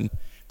 7.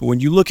 But when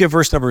you look at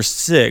verse number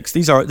 6,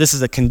 this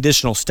is a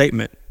conditional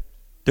statement.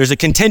 There's a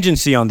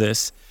contingency on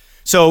this.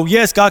 So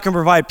yes, God can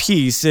provide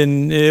peace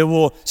and it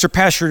will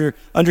surpass your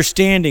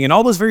understanding and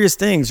all those various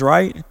things,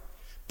 right?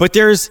 But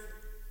there's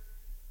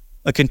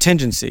a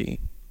contingency.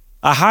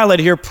 I highlight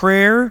here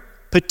prayer,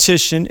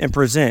 petition, and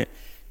present.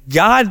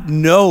 God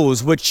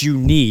knows what you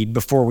need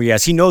before we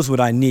ask. He knows what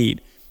I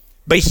need.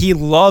 But he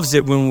loves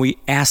it when we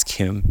ask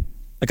him,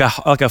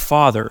 like a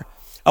father.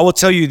 I will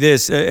tell you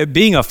this,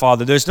 being a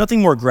father, there's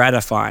nothing more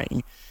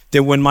gratifying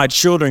than when my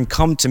children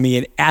come to me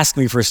and ask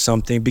me for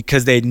something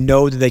because they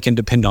know that they can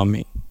depend on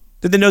me.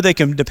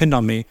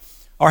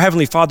 Our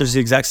Heavenly Father is the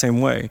exact same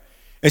way.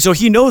 And so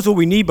he knows what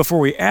we need before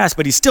we ask,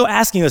 but he's still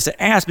asking us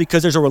to ask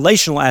because there's a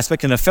relational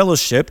aspect and a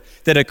fellowship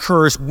that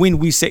occurs when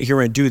we sit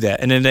here and do that,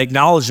 and an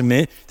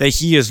acknowledgement that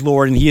he is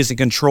Lord and he is in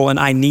control and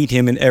I need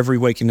him in every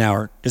waking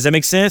hour. Does that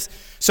make sense?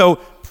 So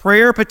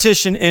prayer,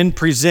 petition, and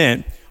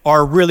present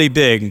are really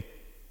big.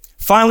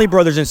 Finally,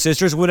 brothers and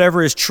sisters,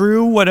 whatever is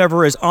true,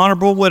 whatever is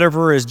honorable,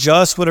 whatever is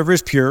just, whatever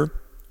is pure,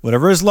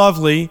 whatever is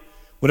lovely,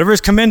 whatever is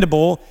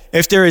commendable,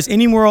 if there is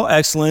any moral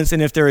excellence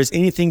and if there is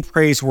anything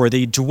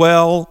praiseworthy,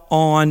 dwell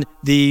on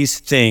these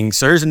things.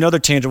 So here's another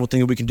tangible thing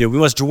that we can do. We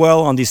must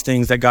dwell on these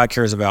things that God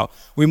cares about.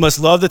 We must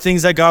love the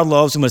things that God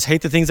loves. We must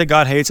hate the things that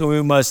God hates. And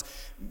we must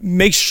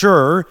make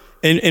sure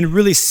and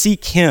really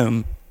seek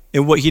him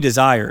in what he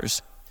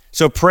desires.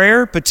 So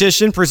prayer,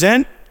 petition,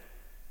 present,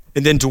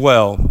 and then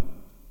dwell.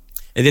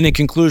 And then in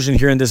conclusion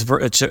here in this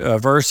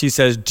verse, he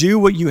says, do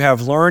what you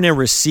have learned and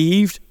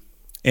received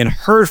and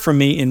heard from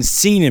me and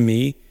seen in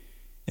me,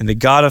 and the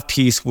God of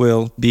peace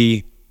will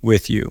be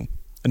with you.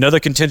 Another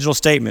contingent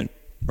statement,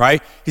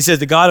 right? He says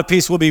the God of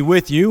peace will be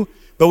with you,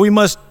 but we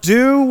must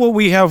do what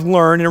we have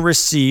learned and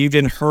received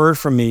and heard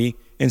from me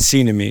and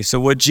seen in me. So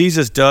what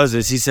Jesus does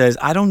is he says,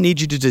 I don't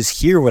need you to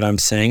just hear what I'm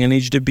saying. I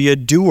need you to be a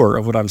doer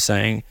of what I'm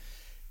saying.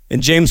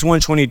 In James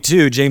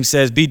 1:22, James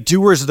says, be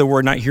doers of the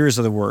word, not hearers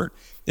of the word.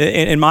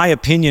 In my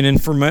opinion,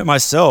 and for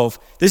myself,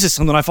 this is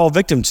something I fall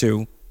victim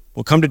to.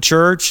 We'll come to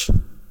church,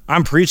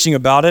 I'm preaching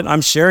about it,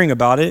 I'm sharing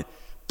about it,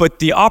 but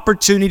the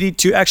opportunity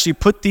to actually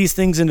put these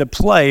things into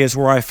play is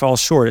where I fall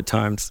short at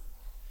times,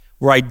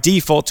 where I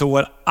default to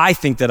what I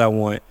think that I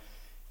want.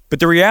 But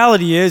the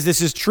reality is,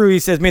 this is true. He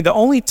says, man, the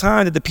only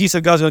time that the peace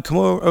of God is going to come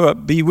over,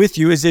 be with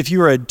you is if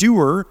you are a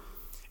doer.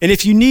 And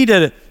if you need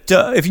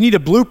a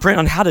blueprint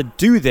on how to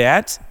do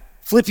that,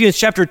 Philippians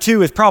chapter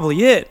 2 is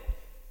probably it,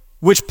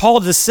 which Paul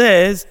just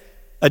says,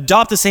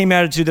 adopt the same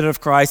attitude that of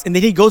Christ. And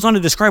then he goes on to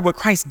describe what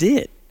Christ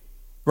did,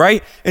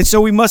 right? And so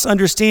we must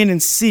understand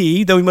and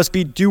see that we must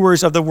be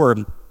doers of the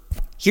word.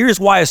 Here's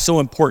why it's so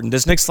important.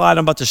 This next slide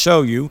I'm about to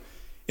show you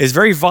is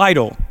very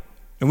vital.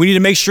 And we need to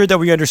make sure that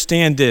we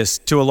understand this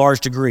to a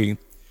large degree.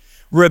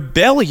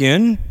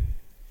 Rebellion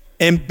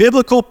and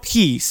biblical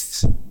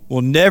peace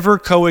will never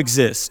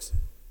coexist.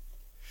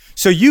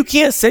 So you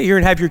can't sit here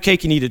and have your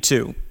cake and eat it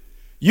too.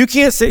 You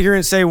can't sit here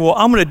and say, well,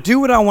 I'm going to do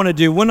what I want to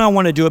do when I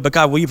want to do it, but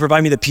God, will you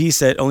provide me the peace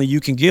that only you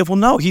can give? Well,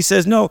 no. He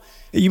says, no,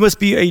 you must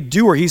be a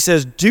doer. He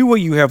says, do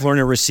what you have learned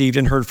and received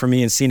and heard from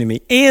me and seen in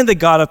me, and the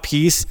God of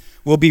peace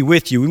will be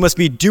with you. We must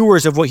be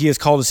doers of what he has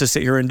called us to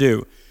sit here and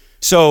do.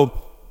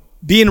 So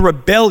being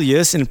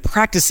rebellious and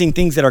practicing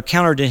things that are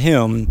counter to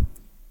him,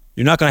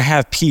 you're not going to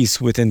have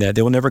peace within that.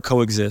 They will never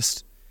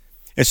coexist.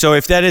 And so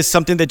if that is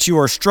something that you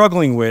are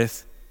struggling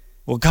with,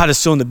 well, God is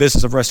still in the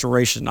business of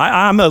restoration.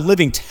 I'm a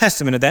living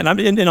testament of that,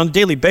 and on a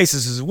daily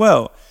basis as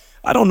well.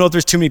 I don't know if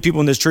there's too many people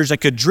in this church that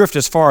could drift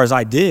as far as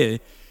I did.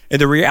 And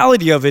the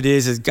reality of it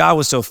is God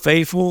was so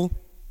faithful.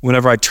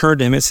 Whenever I turned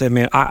to him and said,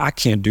 man, I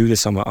can't do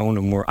this on my own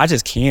anymore. I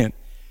just can't.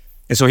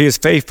 And so he is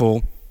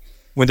faithful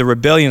when the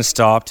rebellion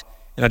stopped,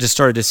 and I just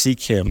started to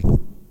seek him.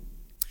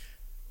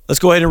 Let's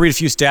go ahead and read a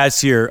few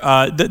stats here.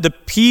 The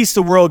peace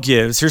the world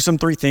gives, here's some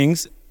 3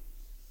 things.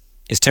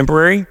 It's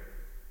temporary,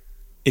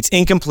 it's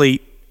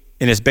incomplete,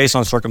 and it's based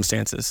on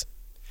circumstances.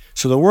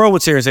 So the world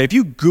would sit here and say, if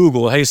you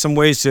Google, hey, some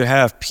ways to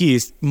have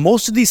peace,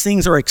 most of these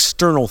things are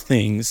external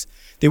things.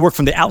 They work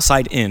from the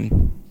outside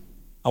in.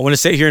 I want to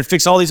sit here and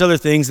fix all these other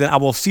things, then I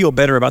will feel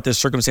better about this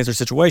circumstance or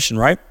situation,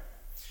 right?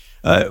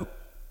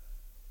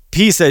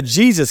 Peace that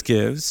Jesus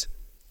gives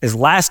is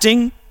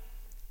lasting,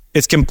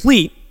 it's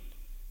complete,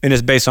 and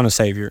it's based on a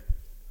Savior.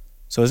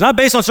 So it's not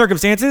based on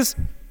circumstances,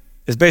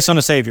 it's based on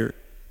a Savior.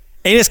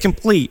 And it's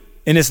complete,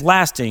 and it's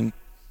lasting,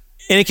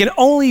 and it can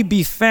only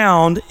be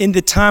found in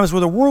the times where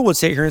the world would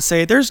sit here and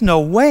say, there's no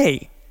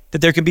way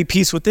that there can be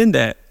peace within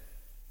that.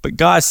 But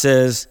God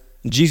says,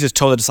 Jesus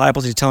told the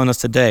disciples, he's telling us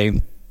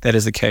today, that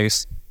is the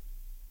case.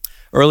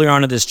 Earlier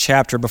on in this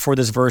chapter, before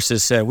this verse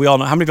is said, we all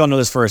know, how many of y'all know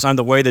this verse? I'm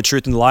the way, the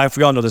truth, and the life.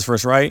 We all know this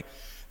verse, right?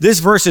 This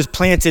verse is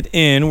planted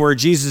in where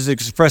Jesus is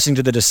expressing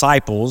to the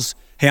disciples,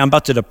 hey, I'm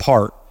about to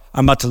depart.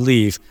 I'm about to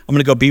leave. I'm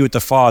going to go be with the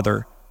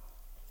Father.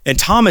 And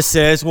Thomas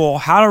says, well,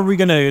 how are we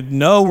going to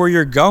know where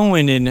you're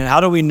going, and how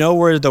do we know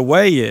where the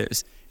way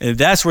is? And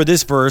that's where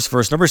this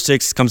verse number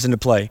 6, comes into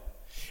play.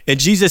 And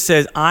Jesus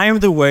says, I am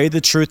the way,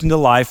 the truth, and the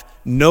life.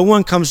 No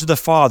one comes to the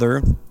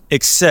Father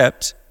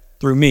except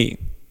through me.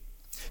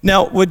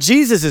 Now, what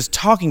Jesus is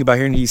talking about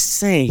here, and he's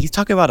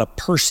talking about a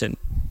person.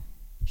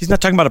 He's not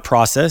talking about a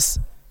process.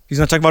 He's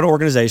not talking about an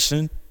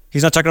organization.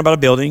 He's not talking about a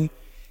building.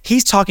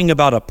 He's talking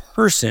about a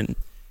person.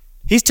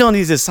 He's telling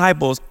these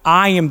disciples,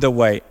 I am the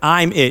way.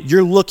 I'm it.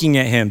 You're looking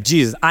at him.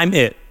 Jesus, I'm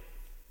it.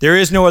 There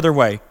is no other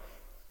way.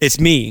 It's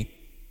me.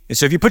 And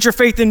so if you put your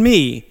faith in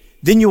me,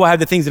 then you will have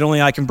the things that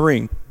only I can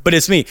bring. But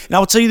it's me. And I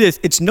will tell you this,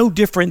 it's no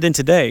different than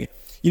today.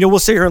 You know, we'll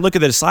sit here and look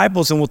at the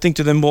disciples and we'll think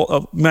to them,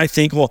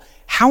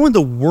 how in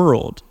the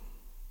world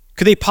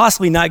could they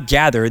possibly not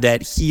gather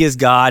that he is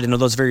God and all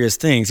those various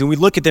things? And we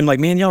look at them like,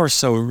 man, y'all are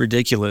so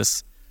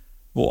ridiculous.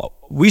 Well,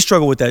 we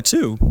struggle with that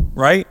too,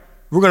 right?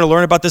 We're going to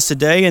learn about this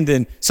today, and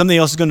then something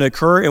else is going to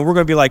occur, and we're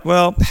going to be like,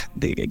 well,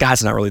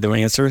 God's not really the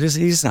answer.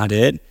 He's not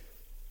it.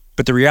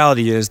 But the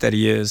reality is that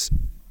he is.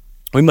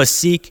 We must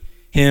seek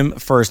him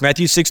first.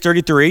 Matthew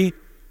 6:33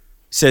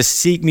 says,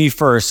 seek me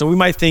first. So we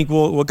might think,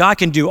 well, God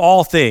can do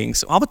all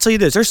things. I will tell you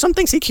this, there's some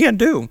things he can't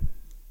do.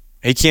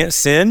 He can't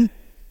sin.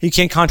 He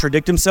can't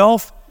contradict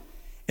himself.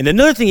 And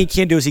another thing he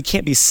can't do is he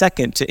can't be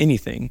second to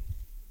anything.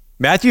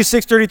 Matthew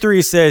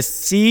 6:33 says,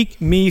 seek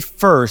me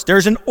first.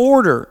 There's an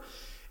order.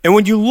 And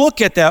when you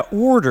look at that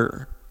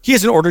order, he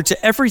has an order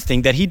to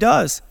everything that he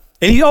does.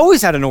 And he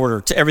always had an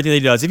order to everything that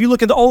he does. If you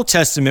look at the Old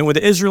Testament, when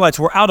the Israelites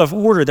were out of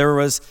order,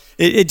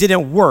 it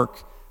didn't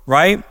work,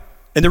 right?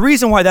 And the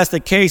reason why that's the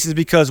case is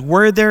because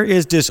where there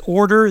is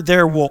disorder,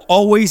 there will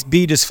always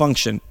be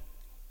dysfunction.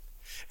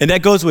 And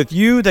that goes with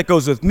you, that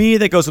goes with me,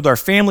 that goes with our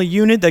family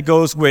unit, that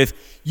goes with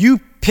you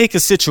pick a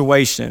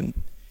situation.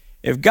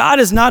 If God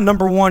is not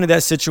number one in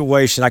that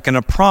situation, I can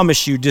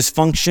promise you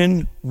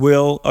dysfunction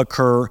will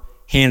occur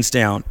hands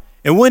down.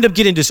 And we'll end up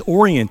getting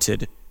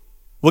disoriented.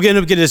 We'll end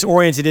up getting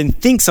disoriented and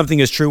think something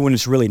is true when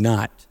it's really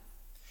not.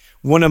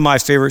 One of my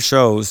favorite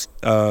shows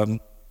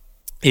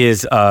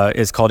is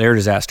called Air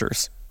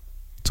Disasters.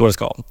 That's what it's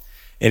called.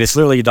 And it's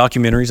literally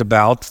documentaries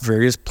about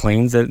various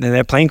planes that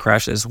had plane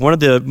crashes. One of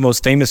the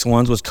most famous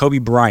ones was Kobe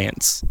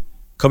Bryant.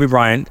 Kobe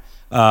Bryant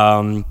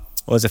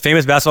was a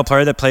famous basketball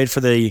player that played for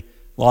the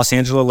Los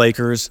Angeles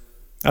Lakers.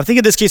 I think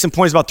in this case in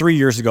point is about 3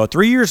 years ago.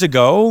 3 years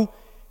ago,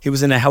 he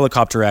was in a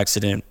helicopter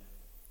accident.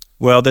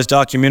 Well, this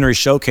documentary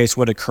showcased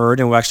what occurred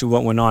and what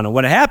went on. And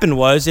what happened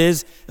was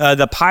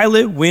the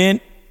pilot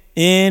went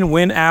in,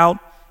 went out,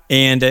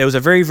 and it was a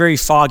very, very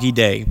foggy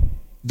day.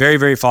 Very,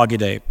 very foggy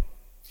day.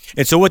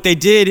 And so what they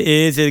did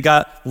is it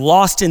got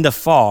lost in the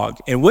fog.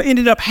 And what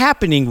ended up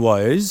happening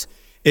is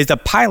the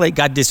pilot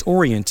got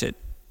disoriented.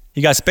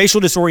 He got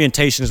spatial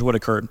disorientation is what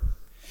occurred.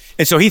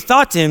 And so he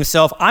thought to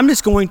himself, I'm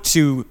just going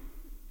to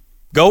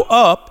go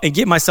up and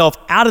get myself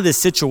out of this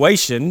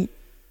situation.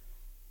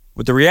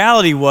 What the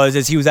reality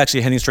was he was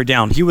actually heading straight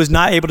down. He was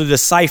not able to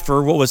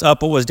decipher what was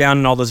up, what was down,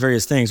 and all those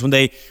various things. When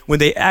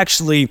they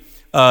actually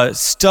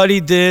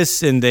studied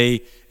this and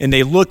they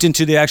looked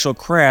into the actual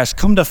crash,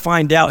 come to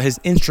find out his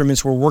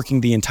instruments were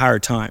working the entire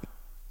time.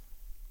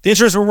 The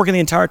instruments were working the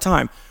entire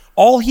time.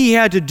 All he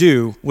had to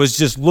do was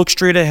just look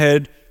straight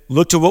ahead,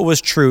 look to what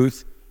was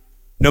truth.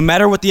 No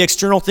matter what the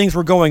external things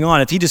were going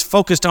on, if he just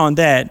focused on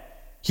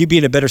that, he'd be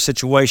in a better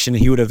situation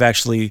and he would have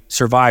actually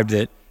survived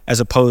it, as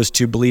opposed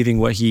to believing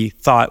what he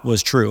thought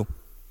was true.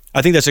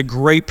 I think that's a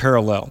great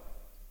parallel.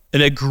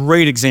 and a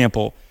great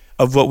example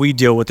of what we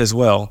deal with as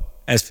well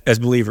as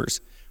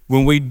believers.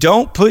 When we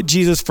don't put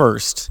Jesus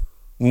first,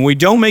 when we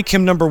don't make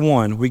him number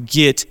one, we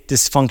get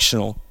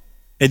dysfunctional,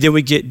 and then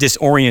we get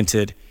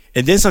disoriented.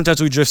 And then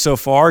sometimes we drift so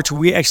far to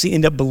we actually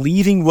end up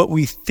believing what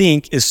we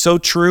think is so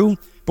true,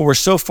 but we're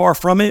so far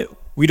from it,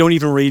 we don't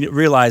even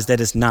realize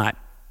that it's not.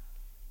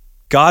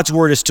 God's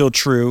word is still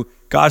true.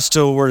 God's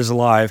still word is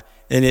alive,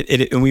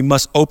 and we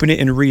must open it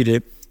and read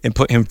it and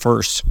put him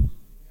first.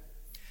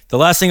 The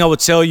last thing I would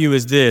tell you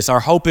is this: our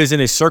hope is in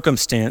a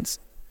circumstance,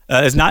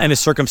 is not in a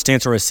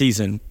circumstance or a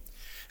season.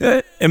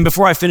 And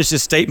before I finish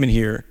this statement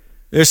here,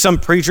 there's some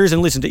preachers,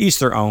 and listen, to each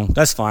their own,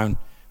 that's fine.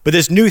 But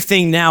this new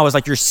thing now is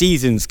like your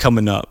season's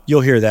coming up.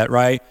 You'll hear that,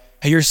 right?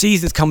 Hey, your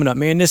season's coming up,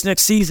 man. This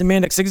next season,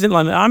 man, next season.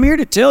 I'm here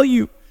to tell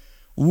you,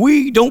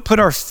 we don't put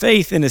our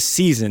faith in a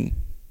season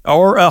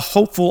or a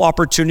hopeful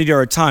opportunity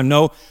or a time.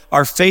 No,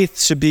 our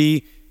faith should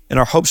be and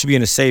our hope should be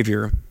in a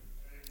Savior.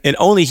 And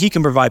only he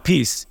can provide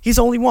peace. He's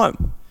the only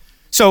one.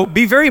 So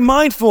be very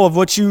mindful of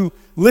what you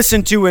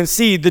listen to and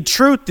see. The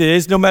truth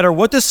is, no matter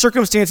what the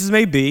circumstances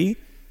may be,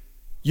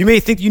 you may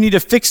think you need to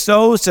fix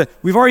those.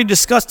 We've already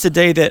discussed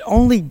today that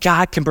only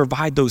God can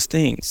provide those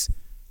things.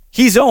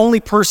 He's the only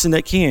person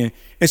that can.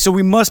 And so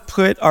we must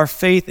put our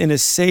faith in a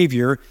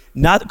Savior,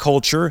 not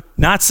culture,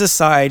 not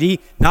society,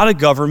 not a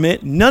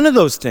government, none of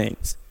those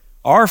things.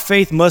 Our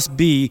faith must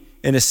be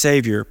in a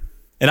Savior.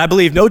 And I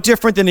believe no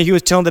different than he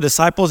was telling the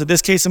disciples at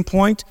this case in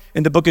point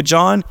in the book of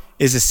John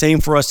is the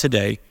same for us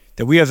today,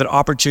 that we have an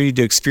opportunity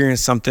to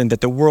experience something that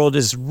the world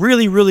is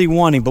really, really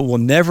wanting, but will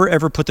never,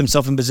 ever put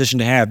themselves in position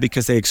to have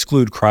because they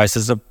exclude Christ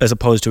as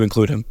opposed to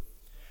include him.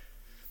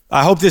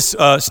 I hope this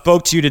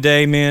spoke to you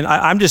today, man.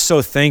 I'm just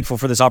so thankful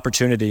for this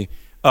opportunity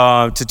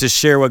to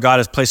share what God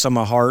has placed on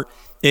my heart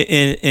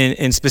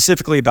and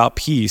specifically about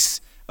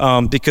peace.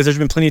 Because there's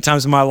been plenty of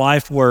times in my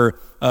life where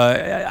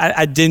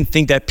I didn't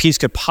think that peace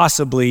could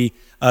possibly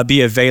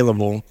be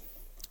available.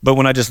 But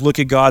when I just look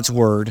at God's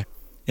word,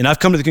 and I've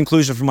come to the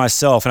conclusion for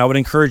myself, and I would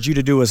encourage you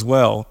to do as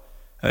well,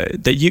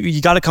 that you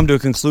got to come to a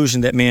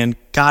conclusion that, man,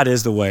 God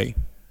is the way.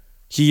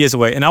 He is the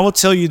way. And I will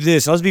tell you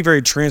this, I'll just be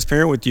very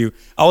transparent with you.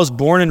 I was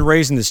born and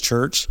raised in this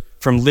church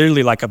from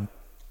literally like a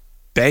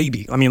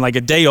baby. I mean, like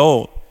a day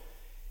old.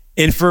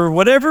 And for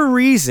whatever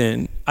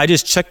reason, I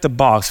just checked the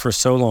box for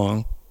so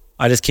long.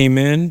 I just came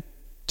in,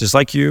 just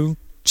like you,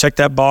 checked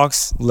that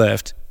box,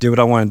 left, did what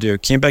I want to do.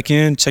 Came back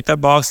in, checked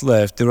that box,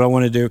 left, did what I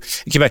want to do.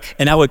 Came back,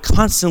 and I would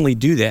constantly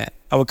do that.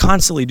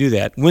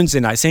 Wednesday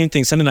night, same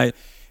thing, Sunday night.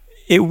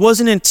 It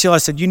wasn't until I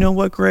said, you know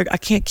what, Greg, I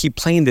can't keep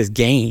playing this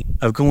game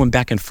of going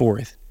back and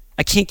forth.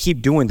 I can't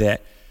keep doing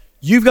that.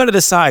 You've got to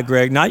decide,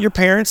 Greg, not your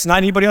parents, not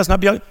anybody else, not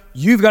beyond.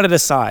 You've got to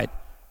decide,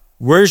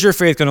 where's your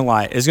faith going to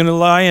lie? Is it going to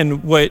lie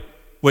in what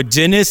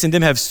Dennis and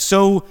them have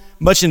so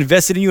much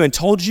invested in you and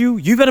told you?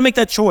 You've got to make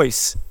that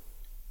choice.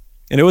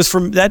 And it was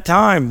from that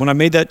time when I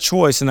made that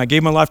choice and I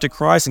gave my life to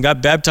Christ and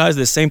got baptized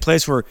at the same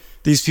place where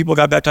these people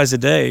got baptized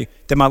today,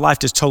 that my life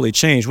just totally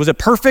changed. Was it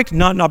perfect?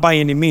 Not by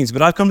any means,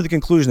 but I've come to the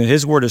conclusion that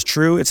his word is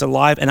true, it's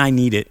alive, and I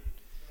need it.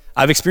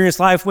 I've experienced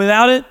life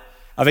without it.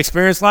 I've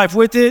experienced life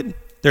with it.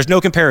 There's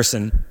no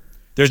comparison.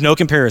 And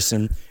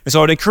so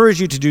I would encourage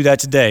you to do that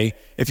today.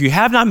 If you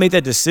have not made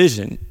that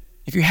decision,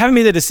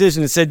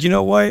 and said, you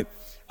know what,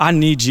 I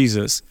need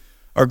Jesus.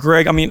 Or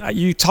Greg, I mean,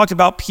 you talked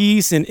about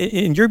peace and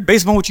you're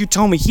based on what you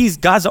told me,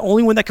 God's the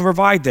only one that can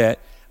provide that.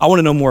 I want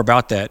to know more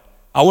about that.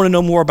 I want to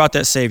know more about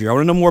that Savior. I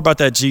want to know more about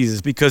that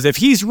Jesus, because if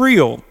he's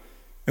real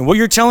and what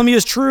you're telling me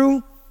is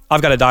true,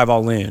 I've got to dive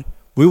all in.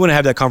 We want to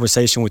have that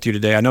conversation with you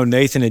today. I know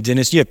Nathan and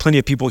Dennis, you have plenty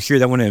of people here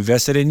that want to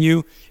invest it in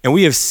you, and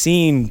we have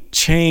seen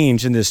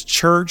change in this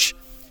church,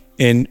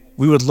 and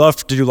we would love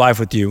to do life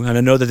with you, and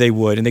I know that they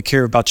would, and they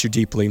care about you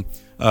deeply.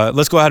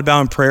 Let's go ahead and bow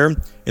in prayer, and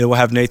we'll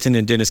have Nathan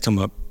and Dennis come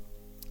up.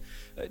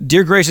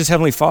 Dear gracious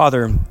Heavenly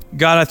Father,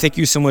 God, I thank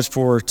you so much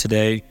for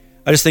today.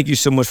 I just thank you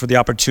so much for the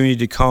opportunity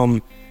to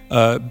come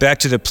back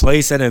to the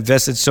place that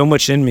invested so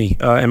much in me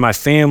and my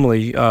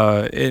family,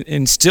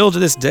 and still to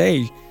this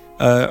day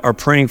are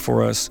praying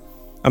for us.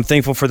 I'm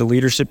thankful for the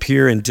leadership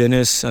here and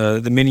Dennis,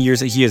 the many years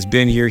that he has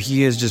been here.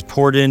 He has just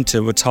poured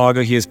into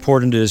Watauga. He has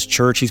poured into his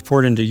church. He's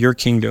poured into your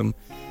kingdom.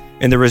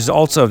 And the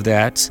results of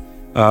that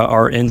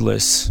are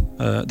endless.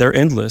 They're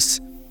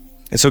endless.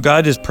 And so God,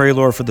 I just pray,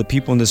 Lord, for the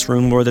people in this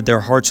room, Lord, that their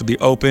hearts will be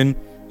open,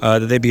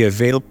 that they be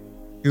available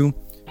to you.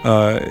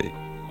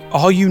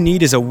 All you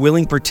need is a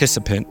willing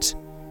participant.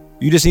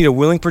 You just need a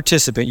willing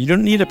participant. You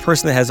don't need a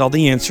person that has all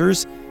the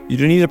answers. You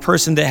don't need a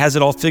person that has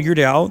it all figured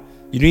out.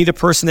 You don't need a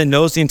person that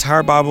knows the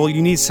entire Bible.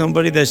 You need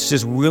somebody that's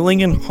just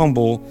willing and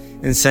humble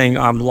and saying,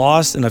 I'm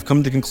lost and I've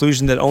come to the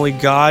conclusion that only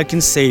God can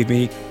save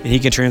me and he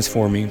can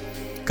transform me.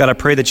 God, I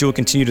pray that you will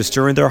continue to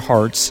stir in their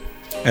hearts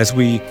as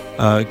we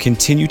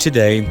continue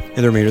today and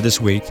the remainder of this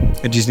week.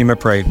 In Jesus' name I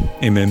pray,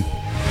 amen.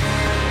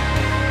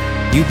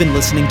 You've been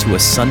listening to a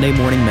Sunday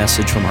morning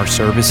message from our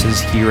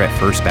services here at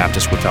First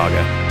Baptist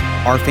Watauga.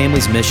 Our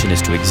family's mission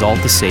is to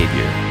exalt the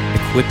Savior,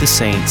 equip the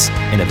saints,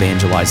 and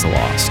evangelize the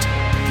lost.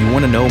 If you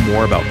want to know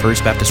more about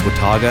First Baptist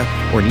Watauga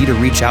or need to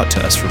reach out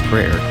to us for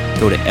prayer,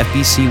 go to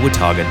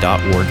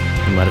fbcwatauga.org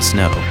and let us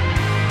know.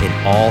 In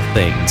all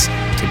things,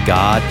 to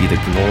God be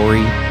the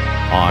glory,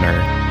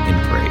 honor, and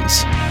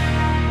praise.